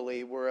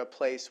generally were a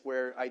place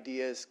where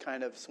ideas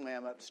kind of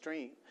swam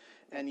upstream.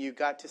 And you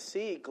got to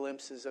see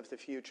glimpses of the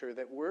future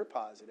that were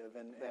positive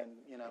and.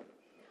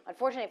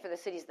 Unfortunately for the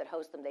cities that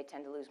host them, they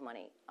tend to lose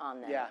money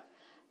on them. Yeah.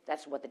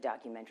 That's what the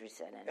documentary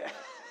said anyway.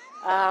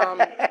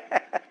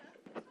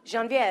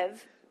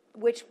 Geneviève,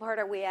 which part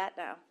are we at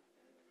now?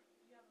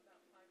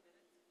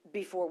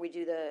 Before we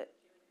do the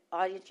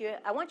audience,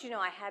 I want you to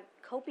know I had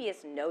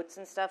copious notes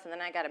and stuff, and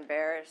then I got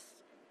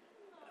embarrassed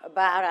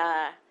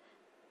about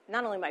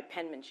not only my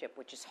penmanship,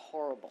 which is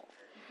horrible,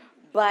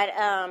 but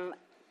I'm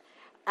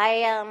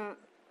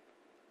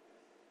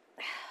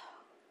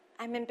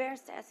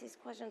embarrassed to ask these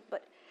questions,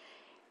 but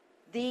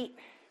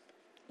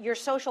your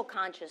social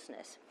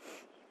consciousness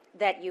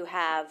that you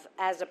have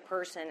as a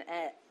person,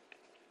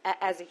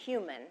 as a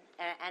human,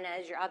 and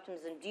as your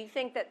optimism, do you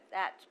think that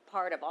that's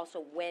part of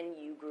also when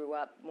you grew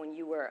up, when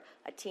you were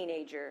a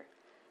teenager,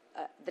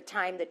 the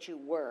time that you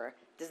were,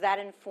 does that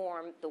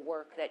inform the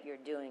work that you're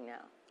doing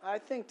now? I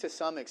think to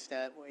some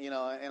extent,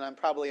 and I'm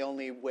probably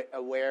only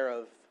aware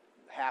of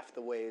half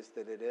the ways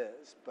that it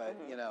is, but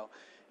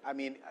I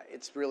mean,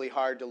 it's really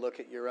hard to look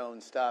at your own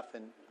stuff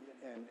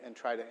and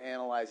try to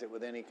analyze it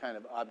with any kind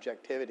of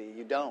objectivity.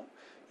 You don't.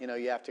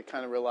 You have to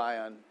kind of rely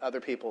on other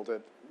people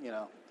to,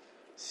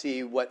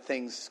 see what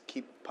things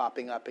keep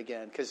popping up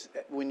again. Because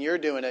when you're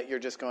doing it, you're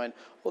just going,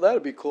 well, that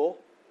would be cool.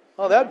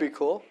 Oh, that would be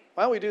cool.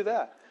 Why don't we do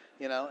that?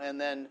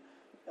 And then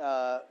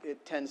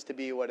it tends to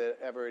be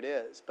whatever it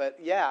is. But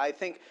yeah, I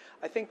think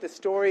the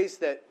stories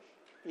that,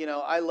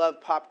 I love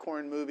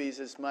popcorn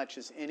movies as much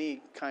as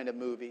any kind of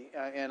movie,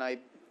 and I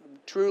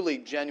truly,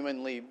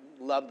 genuinely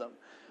love them.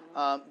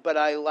 But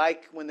I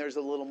like when there's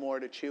a little more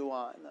to chew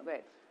on them.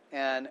 Right.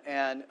 And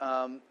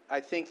I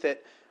think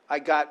that I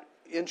got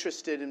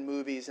interested in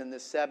movies in the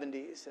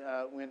 70s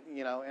when,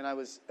 and I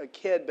was a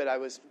kid, but I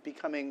was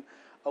becoming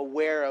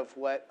aware of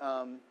what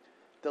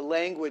the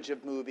language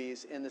of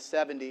movies in the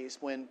 70s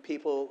when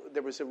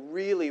there was a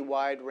really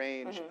wide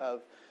range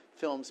of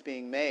films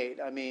being made.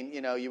 I mean,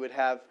 you would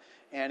have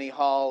Annie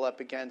Hall up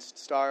against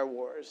Star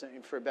Wars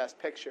for Best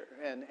Picture,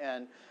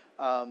 and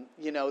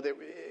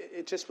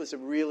it just was a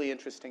really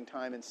interesting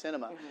time in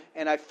cinema.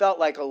 And I felt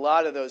like a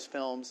lot of those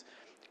films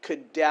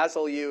could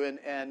dazzle you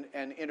and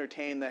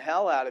entertain the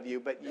hell out of you,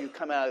 but you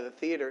come out of the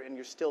theater and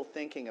you're still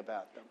thinking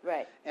about them.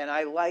 Right. And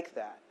I like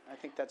that. I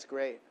think that's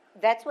great.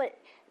 That's what,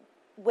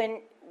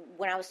 when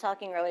I was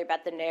talking earlier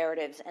about the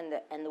narratives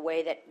and the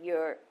way that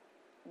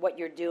what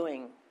you're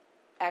doing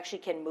actually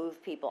can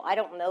move people. I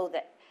don't know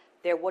that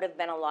there would have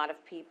been a lot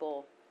of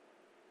people,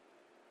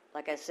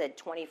 like I said,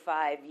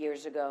 25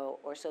 years ago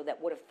or so,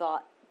 that would have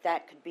thought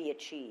that could be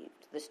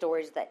achieved. The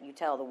stories that you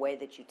tell, the way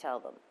that you tell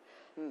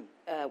them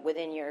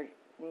within your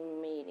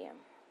medium.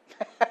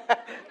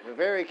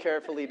 Very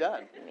carefully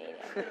done. Medium.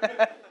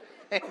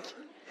 Thank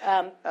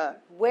you.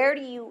 Where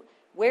do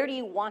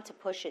you want to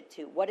push it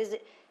to? What is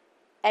it?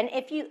 And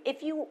if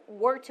you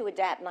were to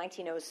adapt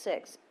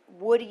 1906,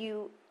 would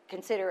you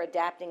consider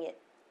adapting it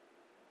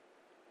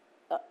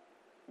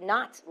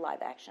not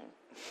live action?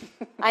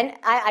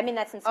 I mean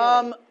that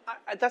sincerely.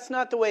 That's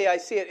not the way I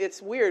see it.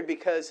 It's weird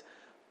because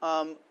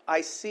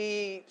I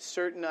see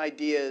certain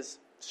ideas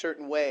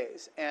certain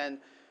ways, and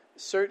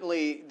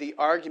certainly the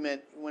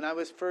argument when I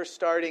was first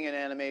starting in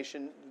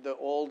animation,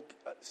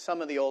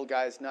 some of the old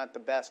guys, not the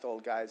best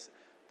old guys,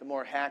 the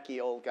more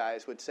hacky old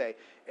guys would say,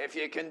 if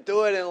you can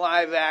do it in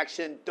live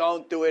action,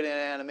 don't do it in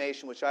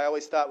animation, which I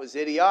always thought was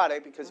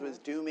idiotic because it was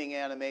dooming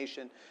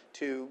animation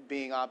to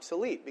being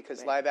obsolete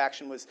because live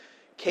action was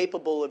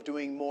capable of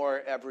doing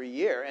more every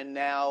year. And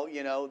now,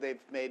 they've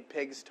made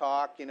pigs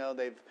talk,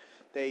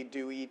 they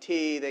do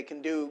E.T., they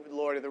can do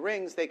Lord of the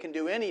Rings, they can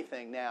do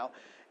anything now.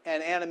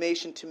 And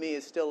animation to me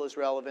is still as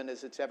relevant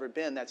as it's ever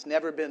been. That's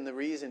never been the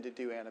reason to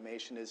do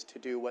animation, is to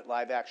do what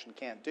live action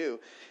can't do.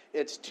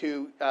 It's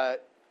to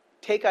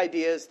take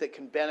ideas that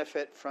can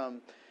benefit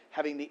from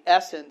having the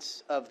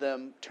essence of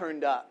them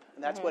turned up.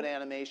 And that's what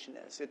animation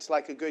is. It's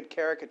like a good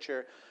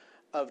caricature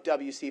of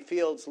W.C.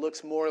 Fields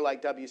looks more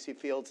like W.C.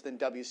 Fields than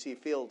W.C.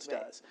 Fields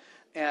does.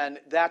 And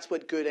that's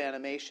what good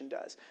animation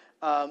does.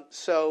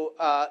 So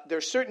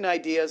there's certain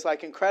ideas,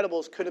 like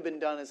Incredibles could have been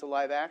done as a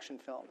live-action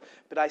film,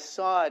 but I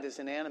saw it as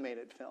an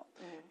animated film.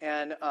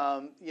 And,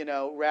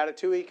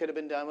 Ratatouille could have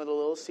been done with a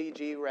little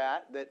CG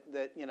rat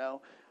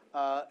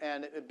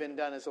and it had been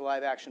done as a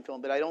live-action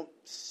film, but I don't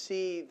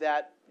see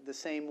that the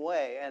same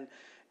way.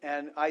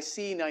 And I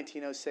see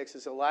 1906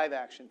 as a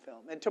live-action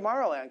film. And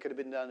Tomorrowland could have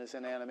been done as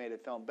an animated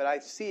film, but I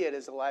see it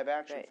as a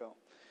live-action film.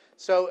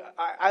 So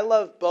I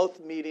love both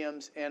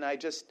mediums, and I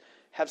just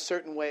have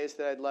certain ways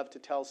that I'd love to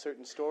tell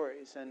certain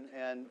stories.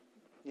 And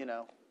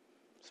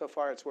so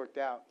far it's worked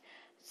out.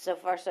 So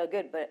far so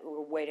good, but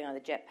we're waiting on the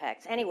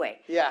jetpacks. Anyway,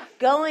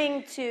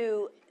 going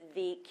to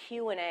the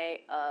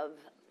Q&A of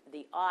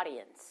the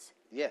audience.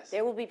 Yes.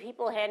 There will be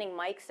people handing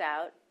mics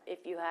out if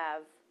you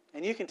have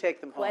and you can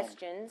take them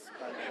questions.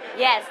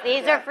 Yes,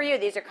 these are for you.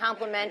 These are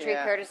complimentary,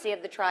 courtesy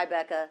of the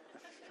Tribeca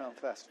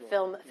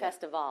Film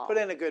Festival. Put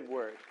in a good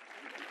word.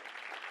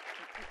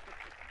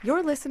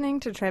 You're listening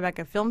to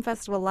Tribeca Film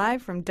Festival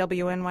Live from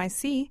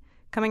WNYC.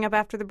 Coming up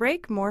after the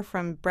break, more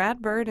from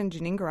Brad Bird and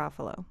Janeane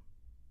Garofalo.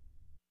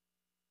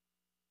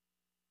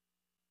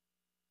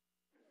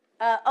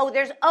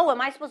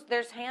 Am I supposed to,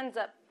 there's hands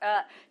up.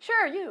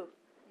 Sure, you.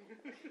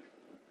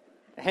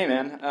 Hey,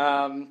 man.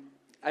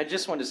 I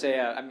just wanted to say,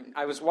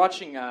 I was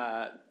watching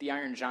The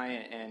Iron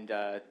Giant and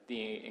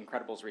The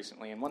Incredibles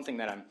recently, and one thing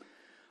that I'm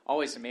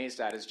always amazed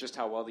at is just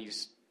how well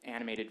these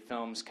animated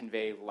films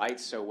convey light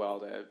so well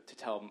to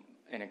tell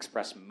and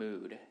express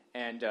mood.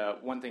 And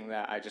one thing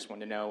that I just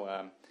wanted to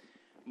know,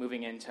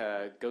 moving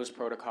into Ghost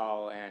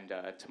Protocol and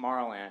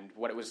Tomorrowland,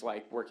 what it was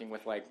like working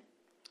with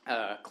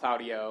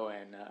Claudio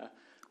and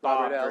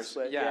Bob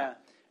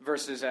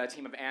versus a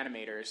team of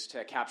animators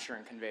to capture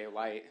and convey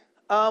light.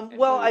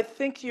 I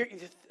think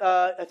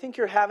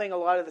you're having a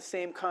lot of the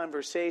same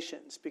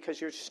conversations because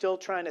you're still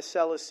trying to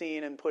sell a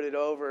scene and put it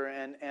over,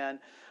 and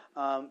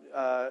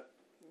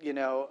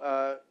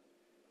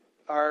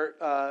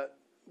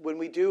when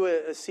we do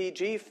a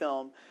CG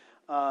film,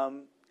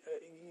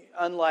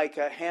 unlike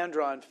a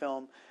hand-drawn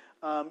film,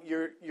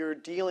 you're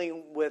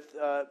dealing with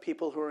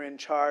people who are in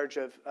charge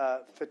of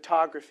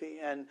photography.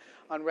 And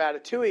on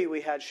Ratatouille,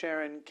 we had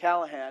Sharon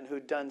Callahan,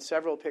 who'd done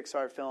several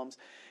Pixar films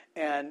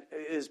and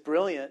is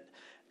brilliant.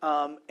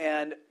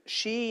 And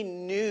she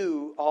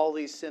knew all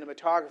these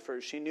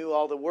cinematographers. She knew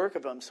all the work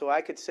of them. So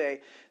I could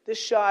say, this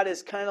shot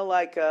is kind of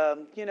like,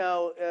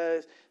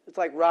 it's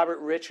like Robert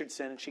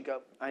Richardson. And she'd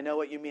go, I know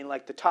what you mean,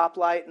 like the top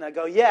light. And I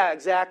go, yeah,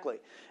 exactly.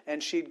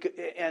 And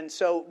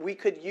so we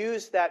could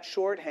use that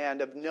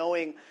shorthand of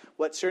knowing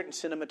what certain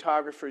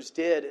cinematographers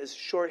did as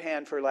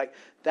shorthand for, like,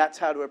 that's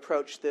how to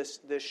approach this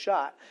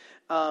shot.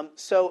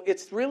 So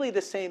it's really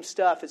the same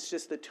stuff. It's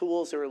just the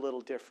tools are a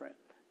little different.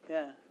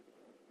 Yeah.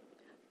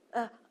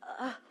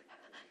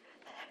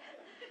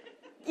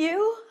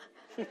 You?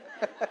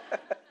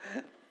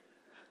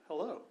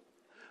 Hello.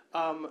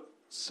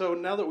 So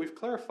now that we've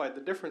clarified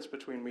the difference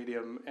between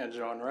medium and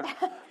genre,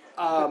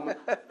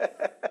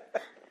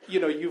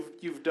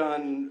 you've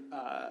done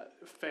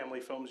family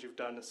films, you've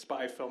done a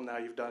spy film, now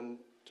you've done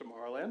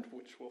Tomorrowland,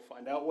 which we'll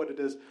find out what it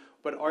is.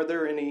 But are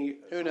there any?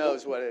 Who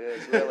knows what it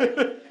is,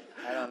 really?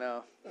 I don't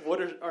know.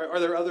 What are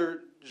there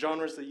other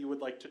genres that you would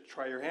like to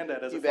try your hand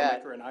at as a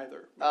filmmaker in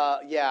either?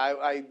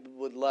 I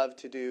would love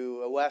to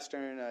do a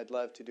Western. I'd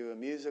love to do a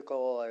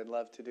musical. I'd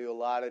love to do a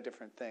lot of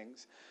different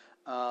things.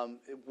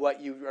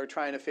 What you are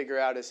trying to figure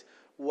out is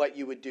what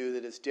you would do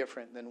that is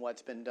different than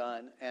what's been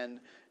done, and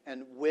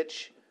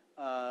which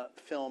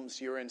films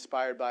you're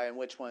inspired by and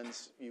which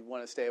ones you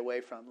want to stay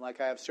away from.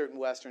 Like, I have certain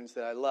Westerns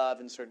that I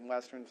love and certain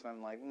Westerns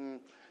I'm like,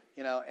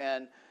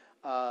 and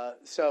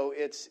so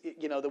it's,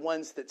 the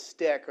ones that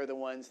stick are the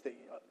ones that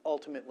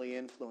ultimately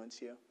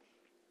influence you.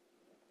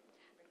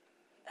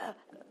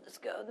 Let's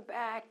go in the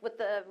back with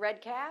the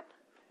red cap.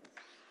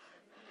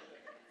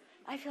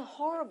 I feel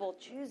horrible.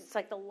 Jeez, it's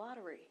like the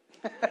lottery.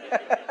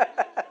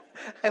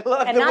 I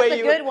love and the not way the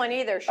you, good one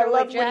either.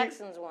 Shirley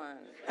Jackson's one.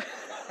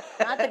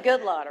 Not the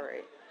good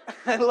lottery.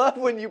 I love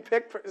when you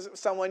pick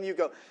someone, you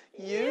go,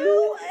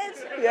 you?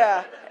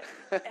 Yeah.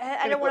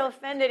 I don't want to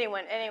offend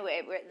anyone.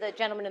 Anyway, the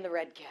gentleman in the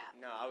red cap.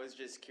 No, I was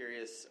just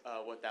curious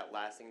what that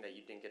last thing that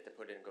you didn't get to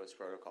put in Ghost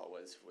Protocol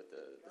was with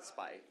the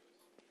spy.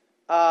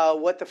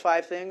 What the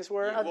 5 things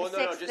were? Oh, no,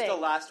 just the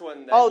last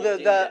one.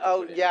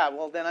 That yeah.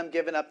 Well, then I'm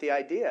giving up the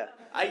idea.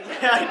 I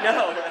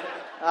know.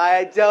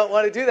 I don't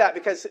want to do that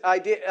because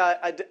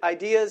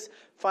ideas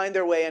find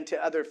their way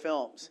into other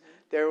films.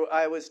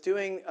 I was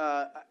doing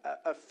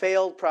a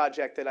failed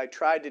project that I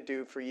tried to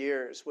do for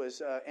years,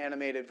 was an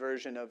animated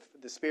version of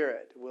The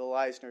Spirit, Will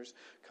Eisner's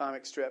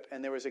comic strip.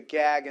 And there was a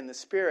gag in The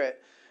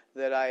Spirit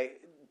that I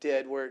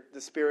did where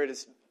the spirit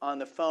is on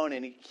the phone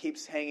and he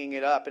keeps hanging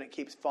it up and it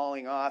keeps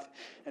falling off.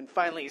 And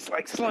finally he's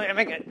like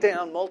slamming it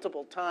down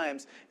multiple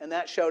times. And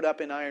that showed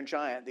up in Iron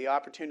Giant. The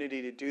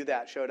opportunity to do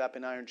that showed up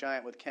in Iron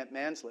Giant with Kent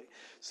Mansley.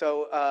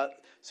 So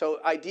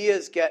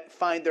ideas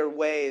find their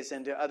ways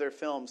into other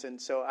films.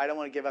 And so I don't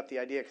want to give up the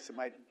idea because it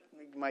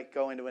might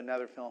go into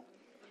another film.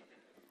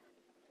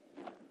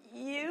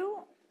 You?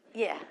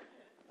 Yeah.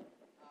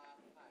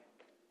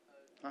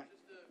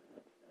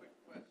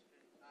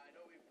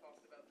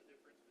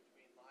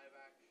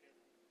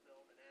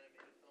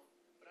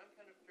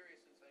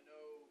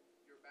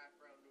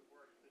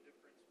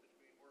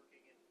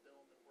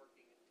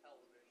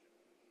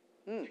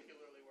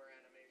 Particularly where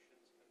animation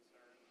is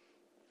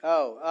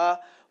concerned.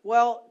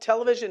 Well,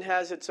 television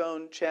has its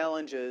own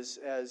challenges,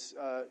 as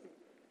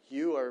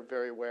you are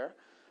very aware.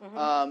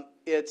 Mm-hmm.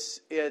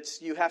 It's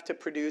you have to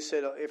produce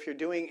it. If you're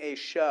doing a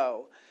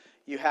show,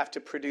 you have to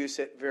produce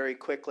it very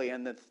quickly.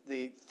 And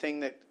the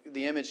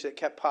image that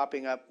kept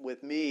popping up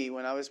with me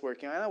when I was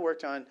working, I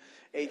worked on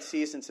 8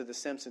 seasons of The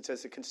Simpsons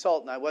as a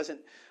consultant. I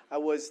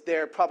was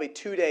there probably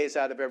 2 days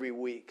out of every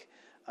week,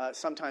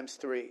 sometimes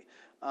 3.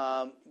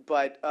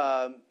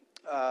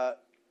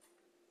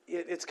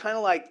 It's kind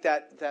of like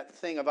that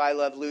thing of I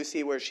Love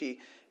Lucy where she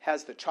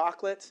has the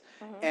chocolates,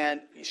 mm-hmm.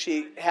 and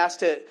she has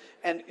to,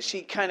 and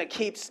she kind of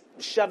keeps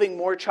shoving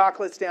more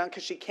chocolates down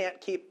because she can't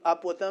keep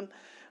up with them.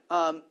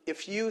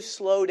 If you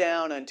slow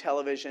down on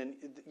television,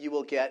 you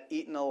will get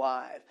eaten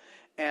alive.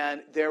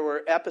 And there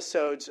were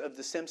episodes of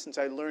The Simpsons.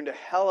 I learned a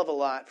hell of a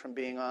lot from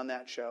being on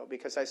that show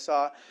because I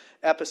saw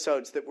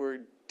episodes that were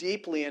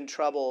deeply in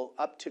trouble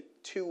up to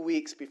 2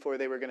 weeks before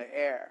they were going to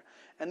air.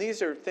 And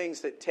these are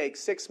things that take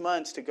 6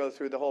 months to go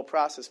through the whole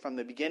process from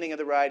the beginning of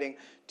the writing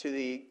to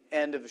the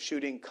end of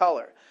shooting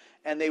color.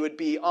 And they would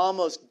be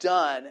almost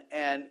done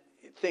and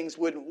things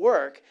wouldn't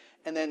work.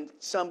 And then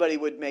somebody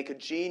would make a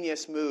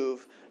genius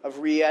move of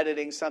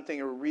re-editing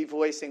something or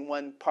revoicing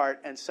one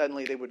part and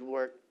suddenly they would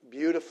work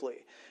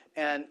beautifully.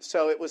 And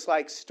so it was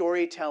like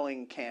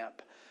storytelling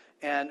camp.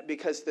 And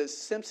because the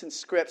Simpsons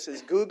scripts,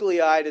 as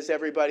googly-eyed as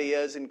everybody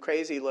is and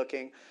crazy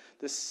looking,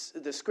 the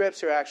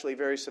scripts are actually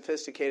very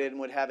sophisticated and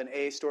would have an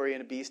A story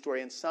and a B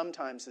story and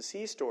sometimes a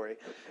C story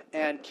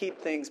and keep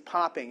things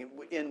popping.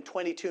 In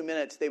 22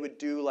 minutes, they would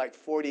do like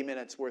 40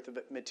 minutes worth of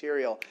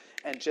material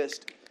and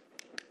just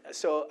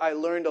so I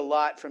learned a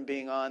lot from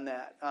being on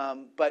that.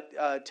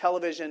 But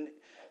television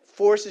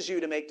forces you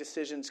to make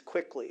decisions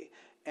quickly,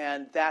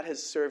 and that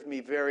has served me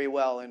very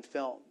well in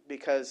film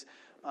because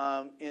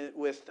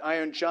with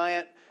Iron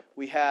Giant,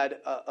 we had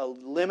a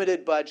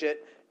limited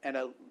budget and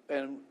a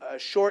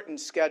shortened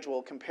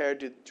schedule compared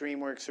to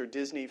DreamWorks or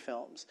Disney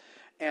films.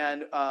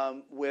 And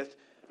with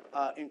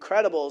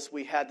Incredibles,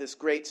 we had this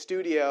great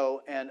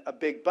studio and a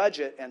big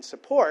budget and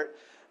support,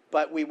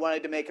 but we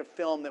wanted to make a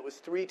film that was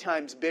 3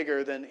 times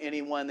bigger than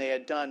any one they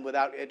had done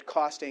without it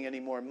costing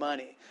any more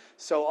money.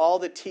 So all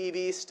the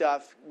TV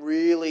stuff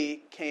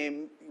really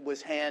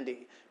was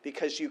handy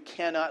because you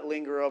cannot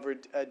linger over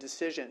a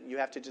decision. You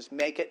have to just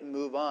make it and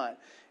move on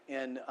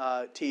in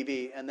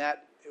TV, and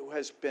that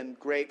has been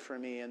great for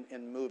me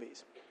in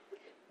movies.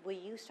 Will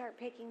you start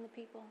picking the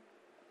people?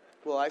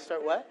 Will I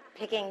start what?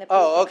 Picking the people.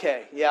 Oh,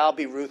 okay. Yeah, I'll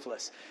be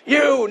ruthless.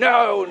 You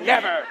know,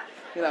 never.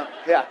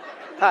 Yeah.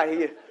 Hi,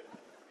 you.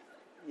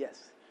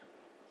 Yes.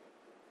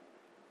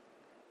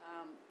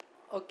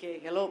 Okay,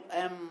 hello.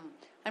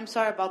 I'm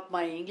sorry about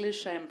my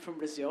English. I'm from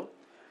Brazil.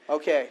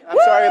 Okay,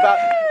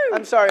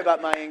 I'm sorry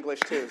about my English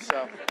too.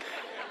 So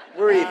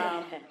we're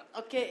even.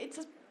 Okay, it's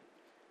a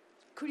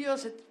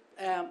curious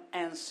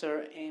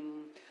answer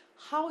in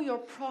how your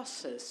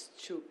process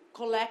to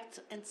collect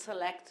and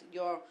select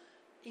your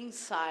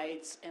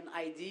insights and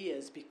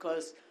ideas,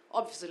 because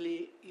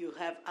obviously you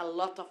have a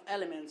lot of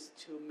elements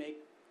to make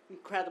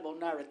incredible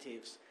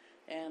narratives,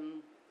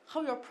 and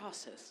how your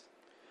process?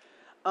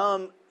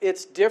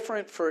 It's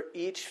different for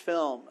each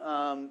film.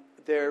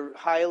 They're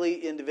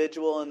highly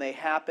individual and they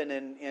happen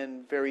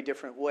in very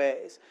different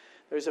ways.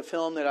 There's a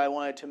film that I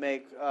wanted to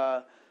make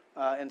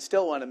and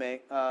still want to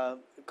make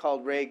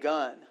called Ray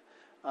Gun.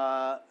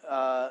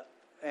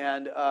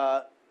 And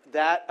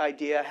that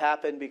idea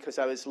happened because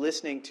I was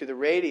listening to the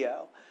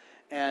radio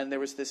and there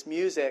was this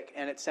music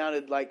and it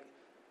sounded like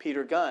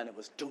Peter Gunn. It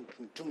was dun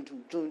dun dun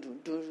dun dun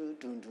dun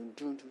dun dun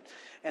dun dun.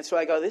 And so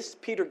I go, this is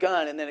Peter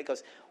Gunn, and then it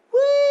goes, whee!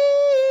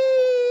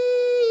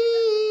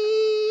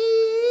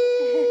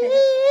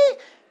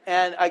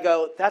 And I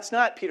go, that's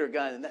not Peter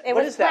Gunn.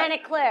 What is that?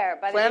 Planet Claire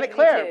by Planet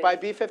Claire by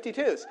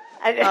B-52s.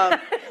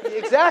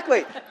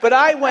 Exactly. But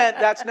I went,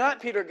 that's not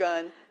Peter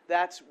Gunn,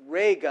 that's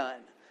Ray Gunn.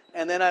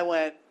 And then I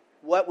went,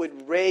 what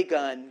would Ray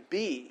Gunn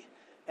be?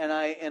 And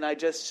I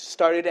just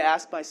started to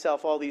ask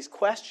myself all these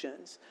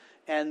questions.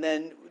 And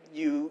then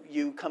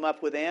you come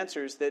up with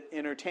answers that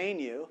entertain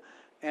you,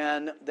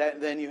 and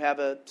then you have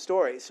a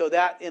story. So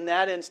that in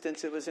that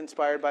instance, it was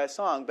inspired by a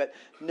song, but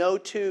no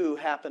two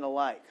happen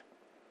alike.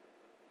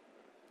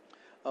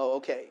 Oh,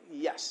 okay.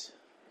 Yes.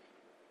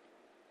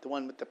 The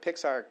one with the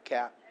Pixar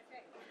cap.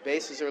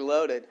 Bases are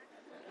loaded.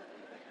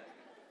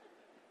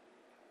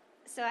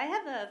 So I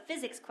have a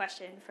physics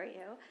question for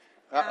you.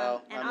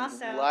 Uh-oh. And I'm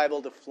also,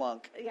 liable to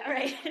flunk. Yeah,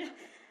 right.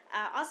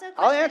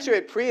 I'll answer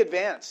it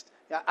pre-advanced.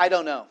 I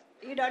don't know.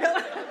 You don't know?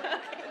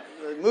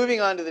 Okay. Moving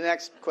on to the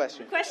next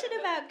question. Question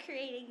about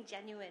creating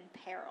genuine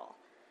peril.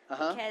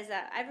 Uh-huh. Because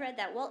I've read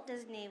that Walt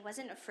Disney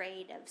wasn't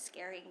afraid of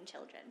scaring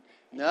children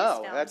in his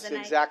No, films, that's and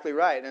exactly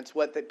right. And it's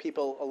what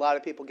a lot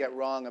of people get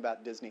wrong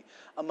about Disney.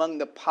 Among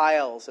the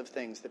piles of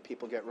things that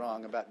people get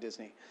wrong about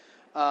Disney.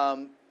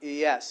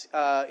 Yes.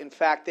 In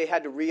fact, they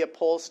had to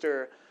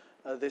reupholster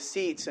the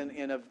seats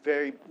in a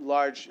very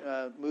large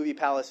movie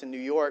palace in New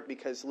York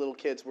because little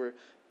kids were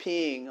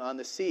peeing on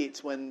the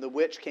seats when The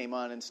Witch came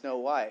on in Snow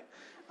White.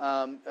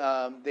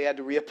 They had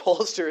to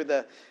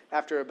reupholster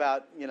after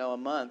about a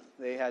month.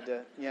 They had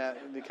to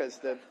because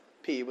the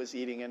pee was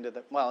eating into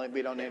the. Well,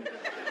 we don't need.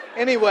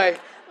 Anyway,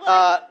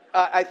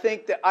 I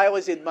think that I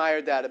always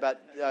admired that about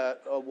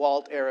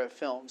Walt era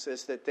films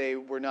is that they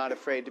were not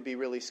afraid to be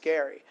really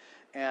scary.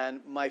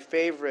 And my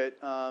favorite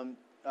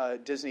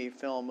Disney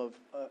film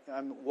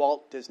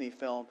Walt Disney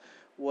film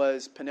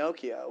was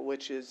Pinocchio,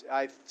 which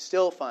I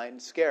still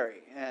find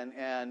scary,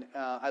 and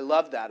I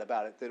love that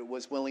about it, that it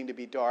was willing to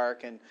be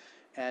dark and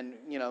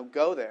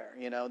go there.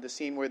 The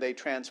scene where they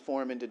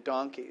transform into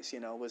donkeys,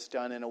 was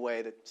done in a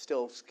way that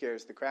still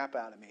scares the crap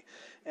out of me,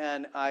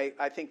 and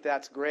I think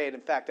that's great.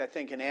 In fact, I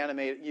think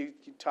you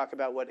talk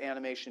about what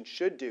animation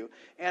should do.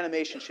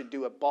 Animation should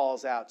do a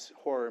balls out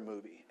horror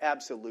movie,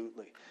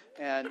 absolutely,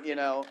 and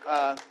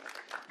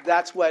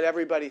that's what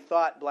everybody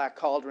thought Black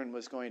Cauldron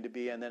was going to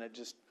be, and then it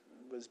just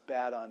was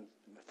bad on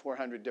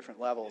 400 different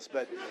levels,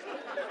 but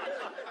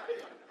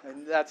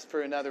and that's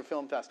for another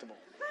film festival.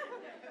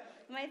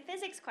 My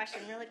physics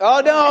question really quick.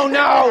 Oh,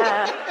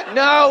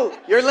 no!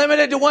 You're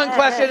limited to one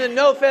question and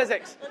no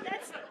physics. Well,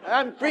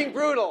 I'm being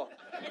brutal.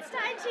 It's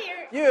time to your...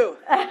 You.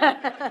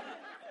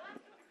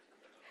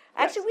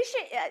 Actually, we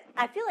should...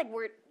 I feel like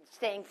we're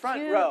staying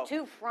front row.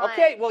 Too front.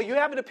 Okay, well, you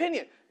have an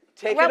opinion.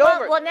 Take it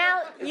over. Well,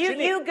 now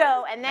you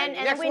go, and then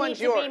we need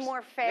to be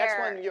more fair. Next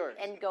one's yours.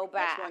 And go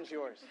back. Next one's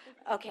yours.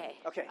 Okay.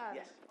 Okay,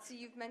 yes. So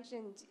you've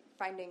mentioned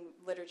finding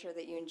literature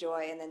that you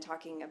enjoy and then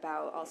talking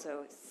about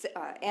also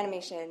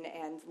animation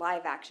and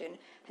live action.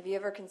 Have you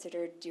ever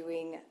considered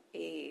doing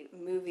a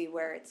movie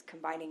where it's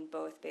combining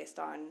both based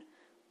on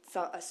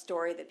a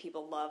story that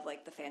people love,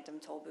 like The Phantom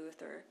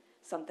Tollbooth or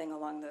something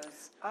along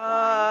those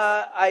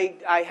lines?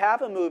 I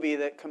have a movie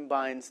that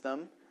combines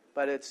them,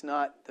 but it's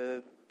not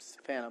the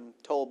Phantom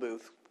Toll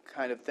Booth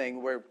kind of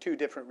thing where two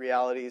different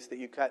realities that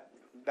you cut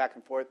back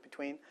and forth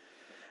between.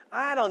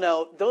 I don't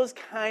know. Those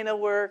kind of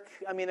work.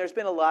 I mean, there's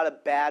been a lot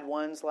of bad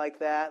ones like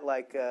that,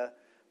 like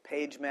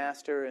Page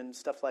Master and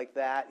stuff like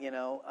that, you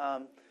know.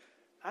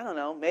 I don't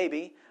know,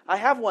 maybe. I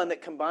have one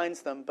that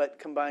combines them, but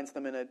combines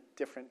them in a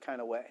different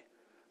kind of way.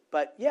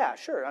 But yeah,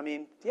 sure. I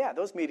mean, yeah,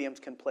 those mediums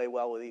can play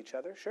well with each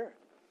other, sure.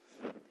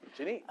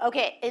 Janeane.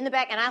 Okay, in the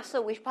back, and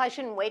also we probably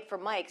shouldn't wait for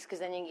mics because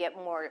then you can get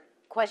more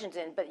questions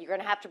in, but you're going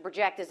to have to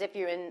project as if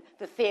you're in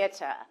the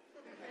theater.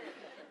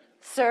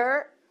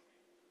 Sir,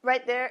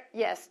 right there.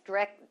 Yes,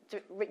 direct to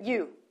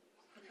you.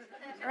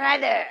 Right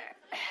there.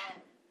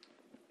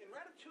 In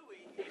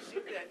Ratatouille, you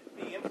seem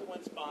to be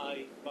influenced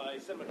by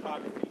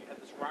cinematography. You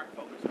had this rock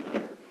focus.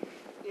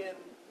 In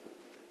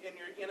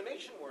your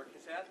animation work,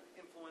 has that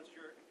influenced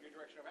your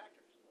direction of actors?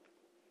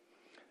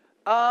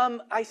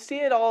 I see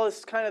it all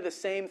as kind of the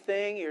same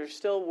thing. You're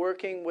still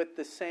working with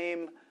the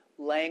same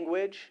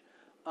language.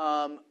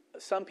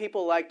 Some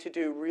people like to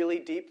do really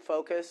deep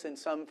focus, and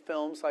some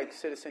films like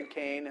Citizen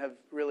Kane have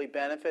really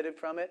benefited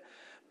from it.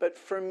 But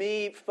for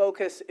me,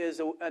 focus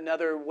is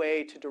another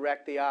way to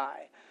direct the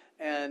eye.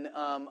 And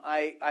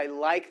I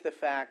like the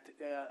fact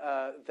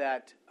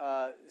that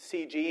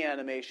CG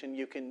animation,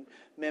 you can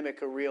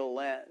mimic a real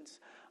lens.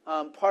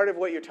 Part of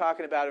what you're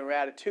talking about in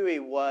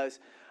Ratatouille was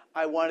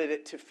I wanted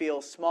it to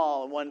feel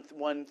small.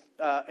 And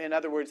in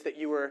other words, that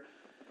you were...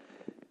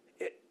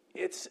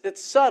 It's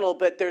subtle,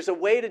 but there's a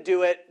way to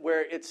do it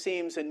where it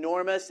seems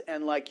enormous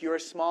and like you're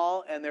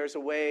small, and there's a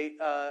way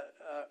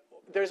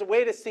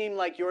to seem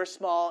like you're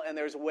small, and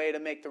there's a way to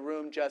make the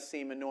room just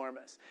seem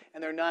enormous,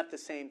 and they're not the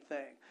same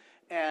thing.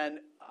 And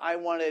I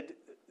wanted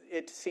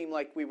it to seem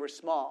like we were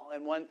small.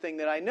 And one thing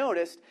that I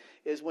noticed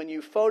is when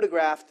you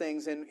photograph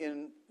things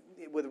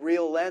with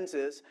real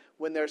lenses,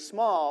 when they're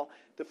small,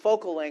 the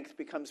focal length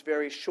becomes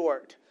very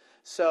short.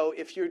 So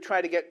if you try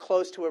to get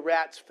close to a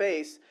rat's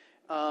face,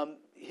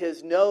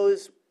 his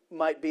nose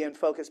might be in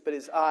focus, but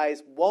his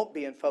eyes won't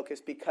be in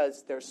focus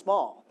because they're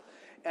small.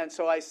 And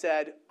so I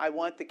said, I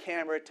want the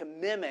camera to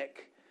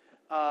mimic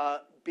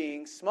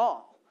being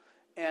small.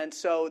 And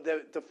so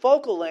the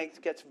focal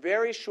length gets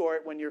very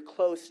short when you're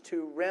close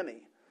to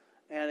Remy,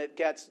 and it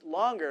gets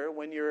longer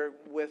when you're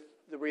with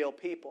the real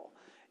people.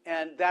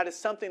 And that is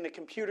something the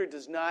computer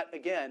did not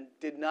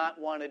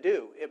want to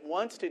do. It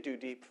wants to do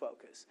deep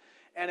focus.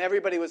 And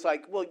everybody was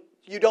like, well,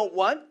 you don't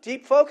want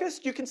deep focus?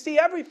 You can see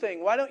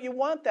everything. Why don't you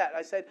want that?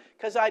 I said,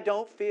 because I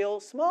don't feel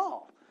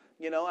small.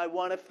 You know, I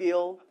want to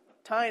feel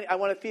tiny. I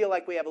want to feel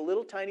like we have a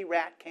little tiny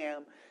rat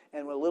cam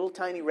and a little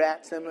tiny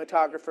rat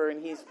cinematographer,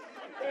 and he's,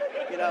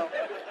 you know,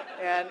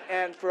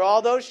 and for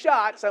all those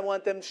shots, I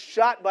want them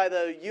shot by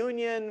the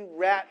union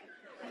rat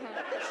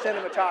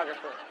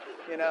cinematographer,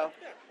 you know.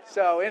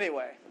 So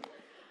anyway.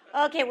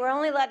 Okay, we're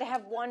only allowed to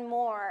have one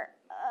more.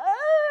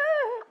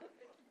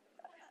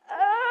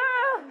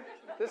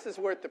 This is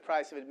worth the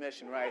price of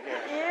admission right here.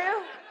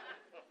 You?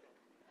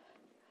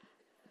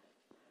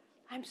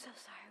 I'm so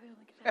sorry. We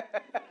only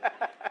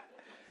get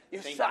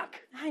You suck.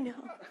 I know.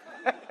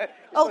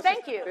 Oh,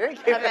 thank you.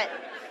 Thank you.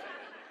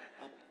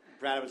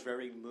 Brad, I was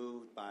very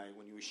moved by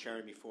when you were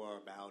sharing before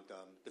about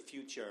the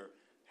future,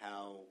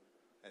 how,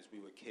 as we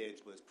were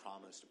kids, was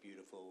promised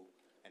beautiful,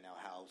 and now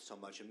how so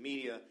much of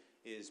media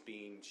is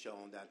being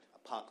shown that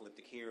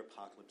apocalyptic here,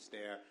 apocalypse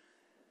there.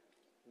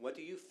 What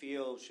do you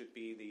feel should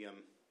be the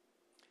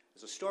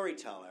as a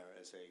storyteller,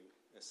 as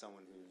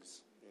someone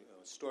who's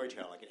a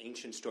storyteller, like an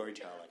ancient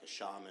storyteller, like a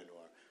shaman,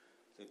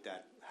 or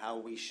that how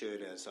we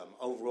should, as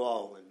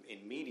overall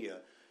in media,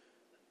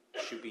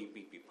 should be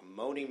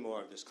promoting more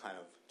of this kind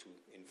of to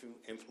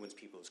influence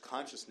people's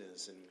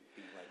consciousness and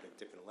be like a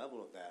different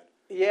level of that?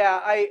 Yeah,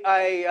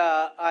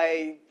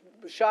 I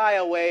shy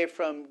away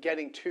from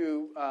getting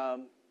too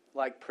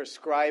like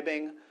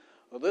prescribing.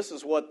 Well, this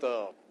is what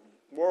the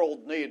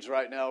world needs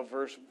right now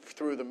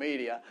through the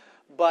media.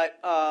 But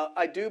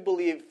I do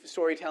believe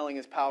storytelling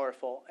is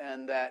powerful,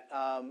 and that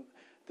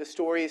the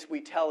stories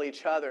we tell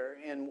each other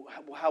in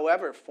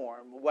whatever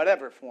form,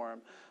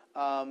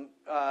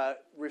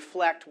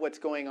 reflect what's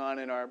going on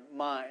in our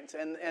minds.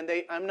 And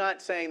I'm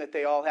not saying that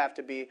they all have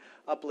to be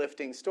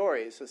uplifting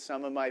stories.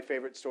 Some of my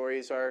favorite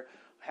stories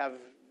have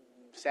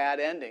sad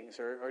endings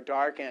or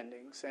dark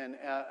endings. And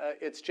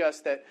it's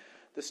just that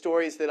the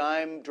stories that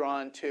I'm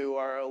drawn to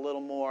are a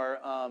little more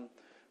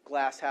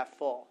glass half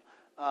full.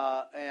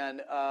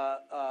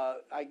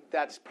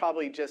 That's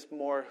probably just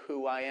more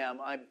who I am.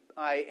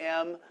 I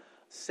am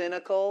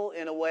cynical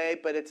in a way,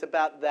 but it's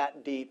about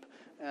that deep.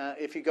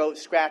 If you go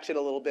scratch it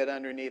a little bit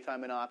underneath,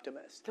 I'm an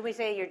optimist. Can we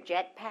say you're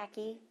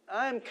jetpacky?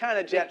 I'm kind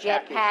of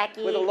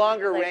jetpacky with a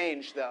longer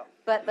range, though.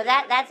 But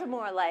that's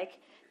more like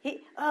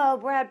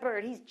Brad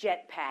Bird, he's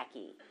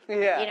jetpacky.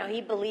 Yeah. You know,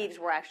 he believes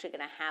we're actually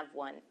going to have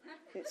one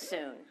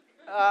soon.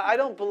 I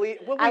don't believe.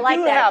 Well, we like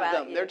do that have about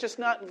them. you. They're just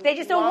not. They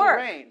just long don't work.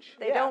 Range.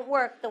 They don't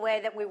work the way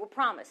that we were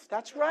promised.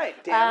 That's right.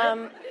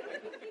 Damn it.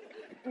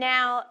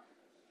 Now,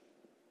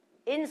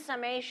 in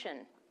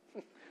summation,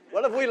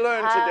 what have we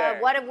learned today?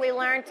 What have we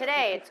learned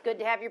today? It's good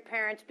to have your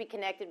parents be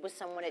connected with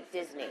someone at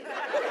Disney.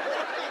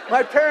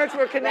 My parents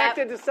were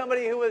connected to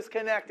somebody who was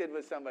connected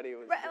with somebody who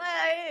was.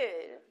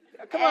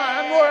 Come on,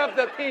 I'm more of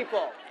the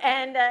people.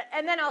 And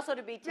then also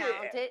to be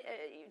talented.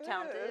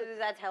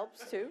 That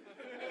helps too.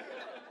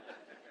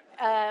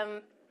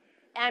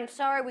 I'm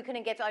sorry we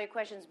couldn't get to all your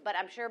questions, but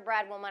I'm sure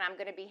Brad Woolman, I'm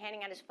going to be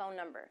handing out his phone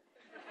number.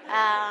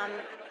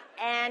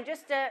 And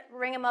just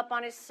ring him up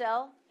on his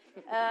cell.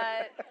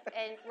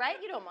 And right,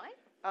 you don't mind?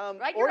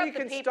 Right? Or you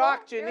can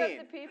stalk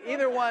Janeane.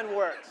 Either one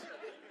works.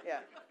 Yeah.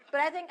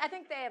 But I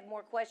think they have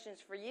more questions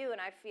for you,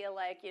 and I feel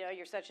like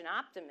you're such an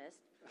optimist.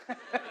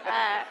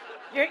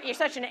 You're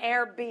such an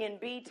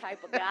Airbnb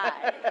type of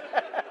guy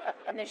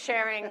in the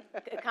sharing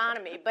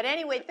economy. But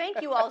anyway,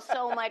 thank you all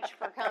so much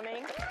for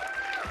coming.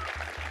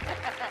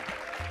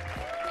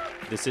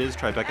 This is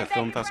Tribeca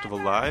Film Festival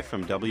Live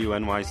from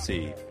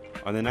WNYC.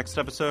 On the next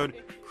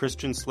episode,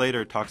 Christian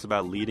Slater talks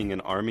about leading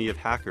an army of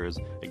hackers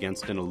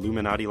against an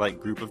Illuminati-like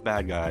group of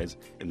bad guys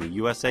in the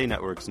USA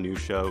Network's new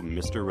show,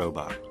 Mr.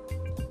 Robot.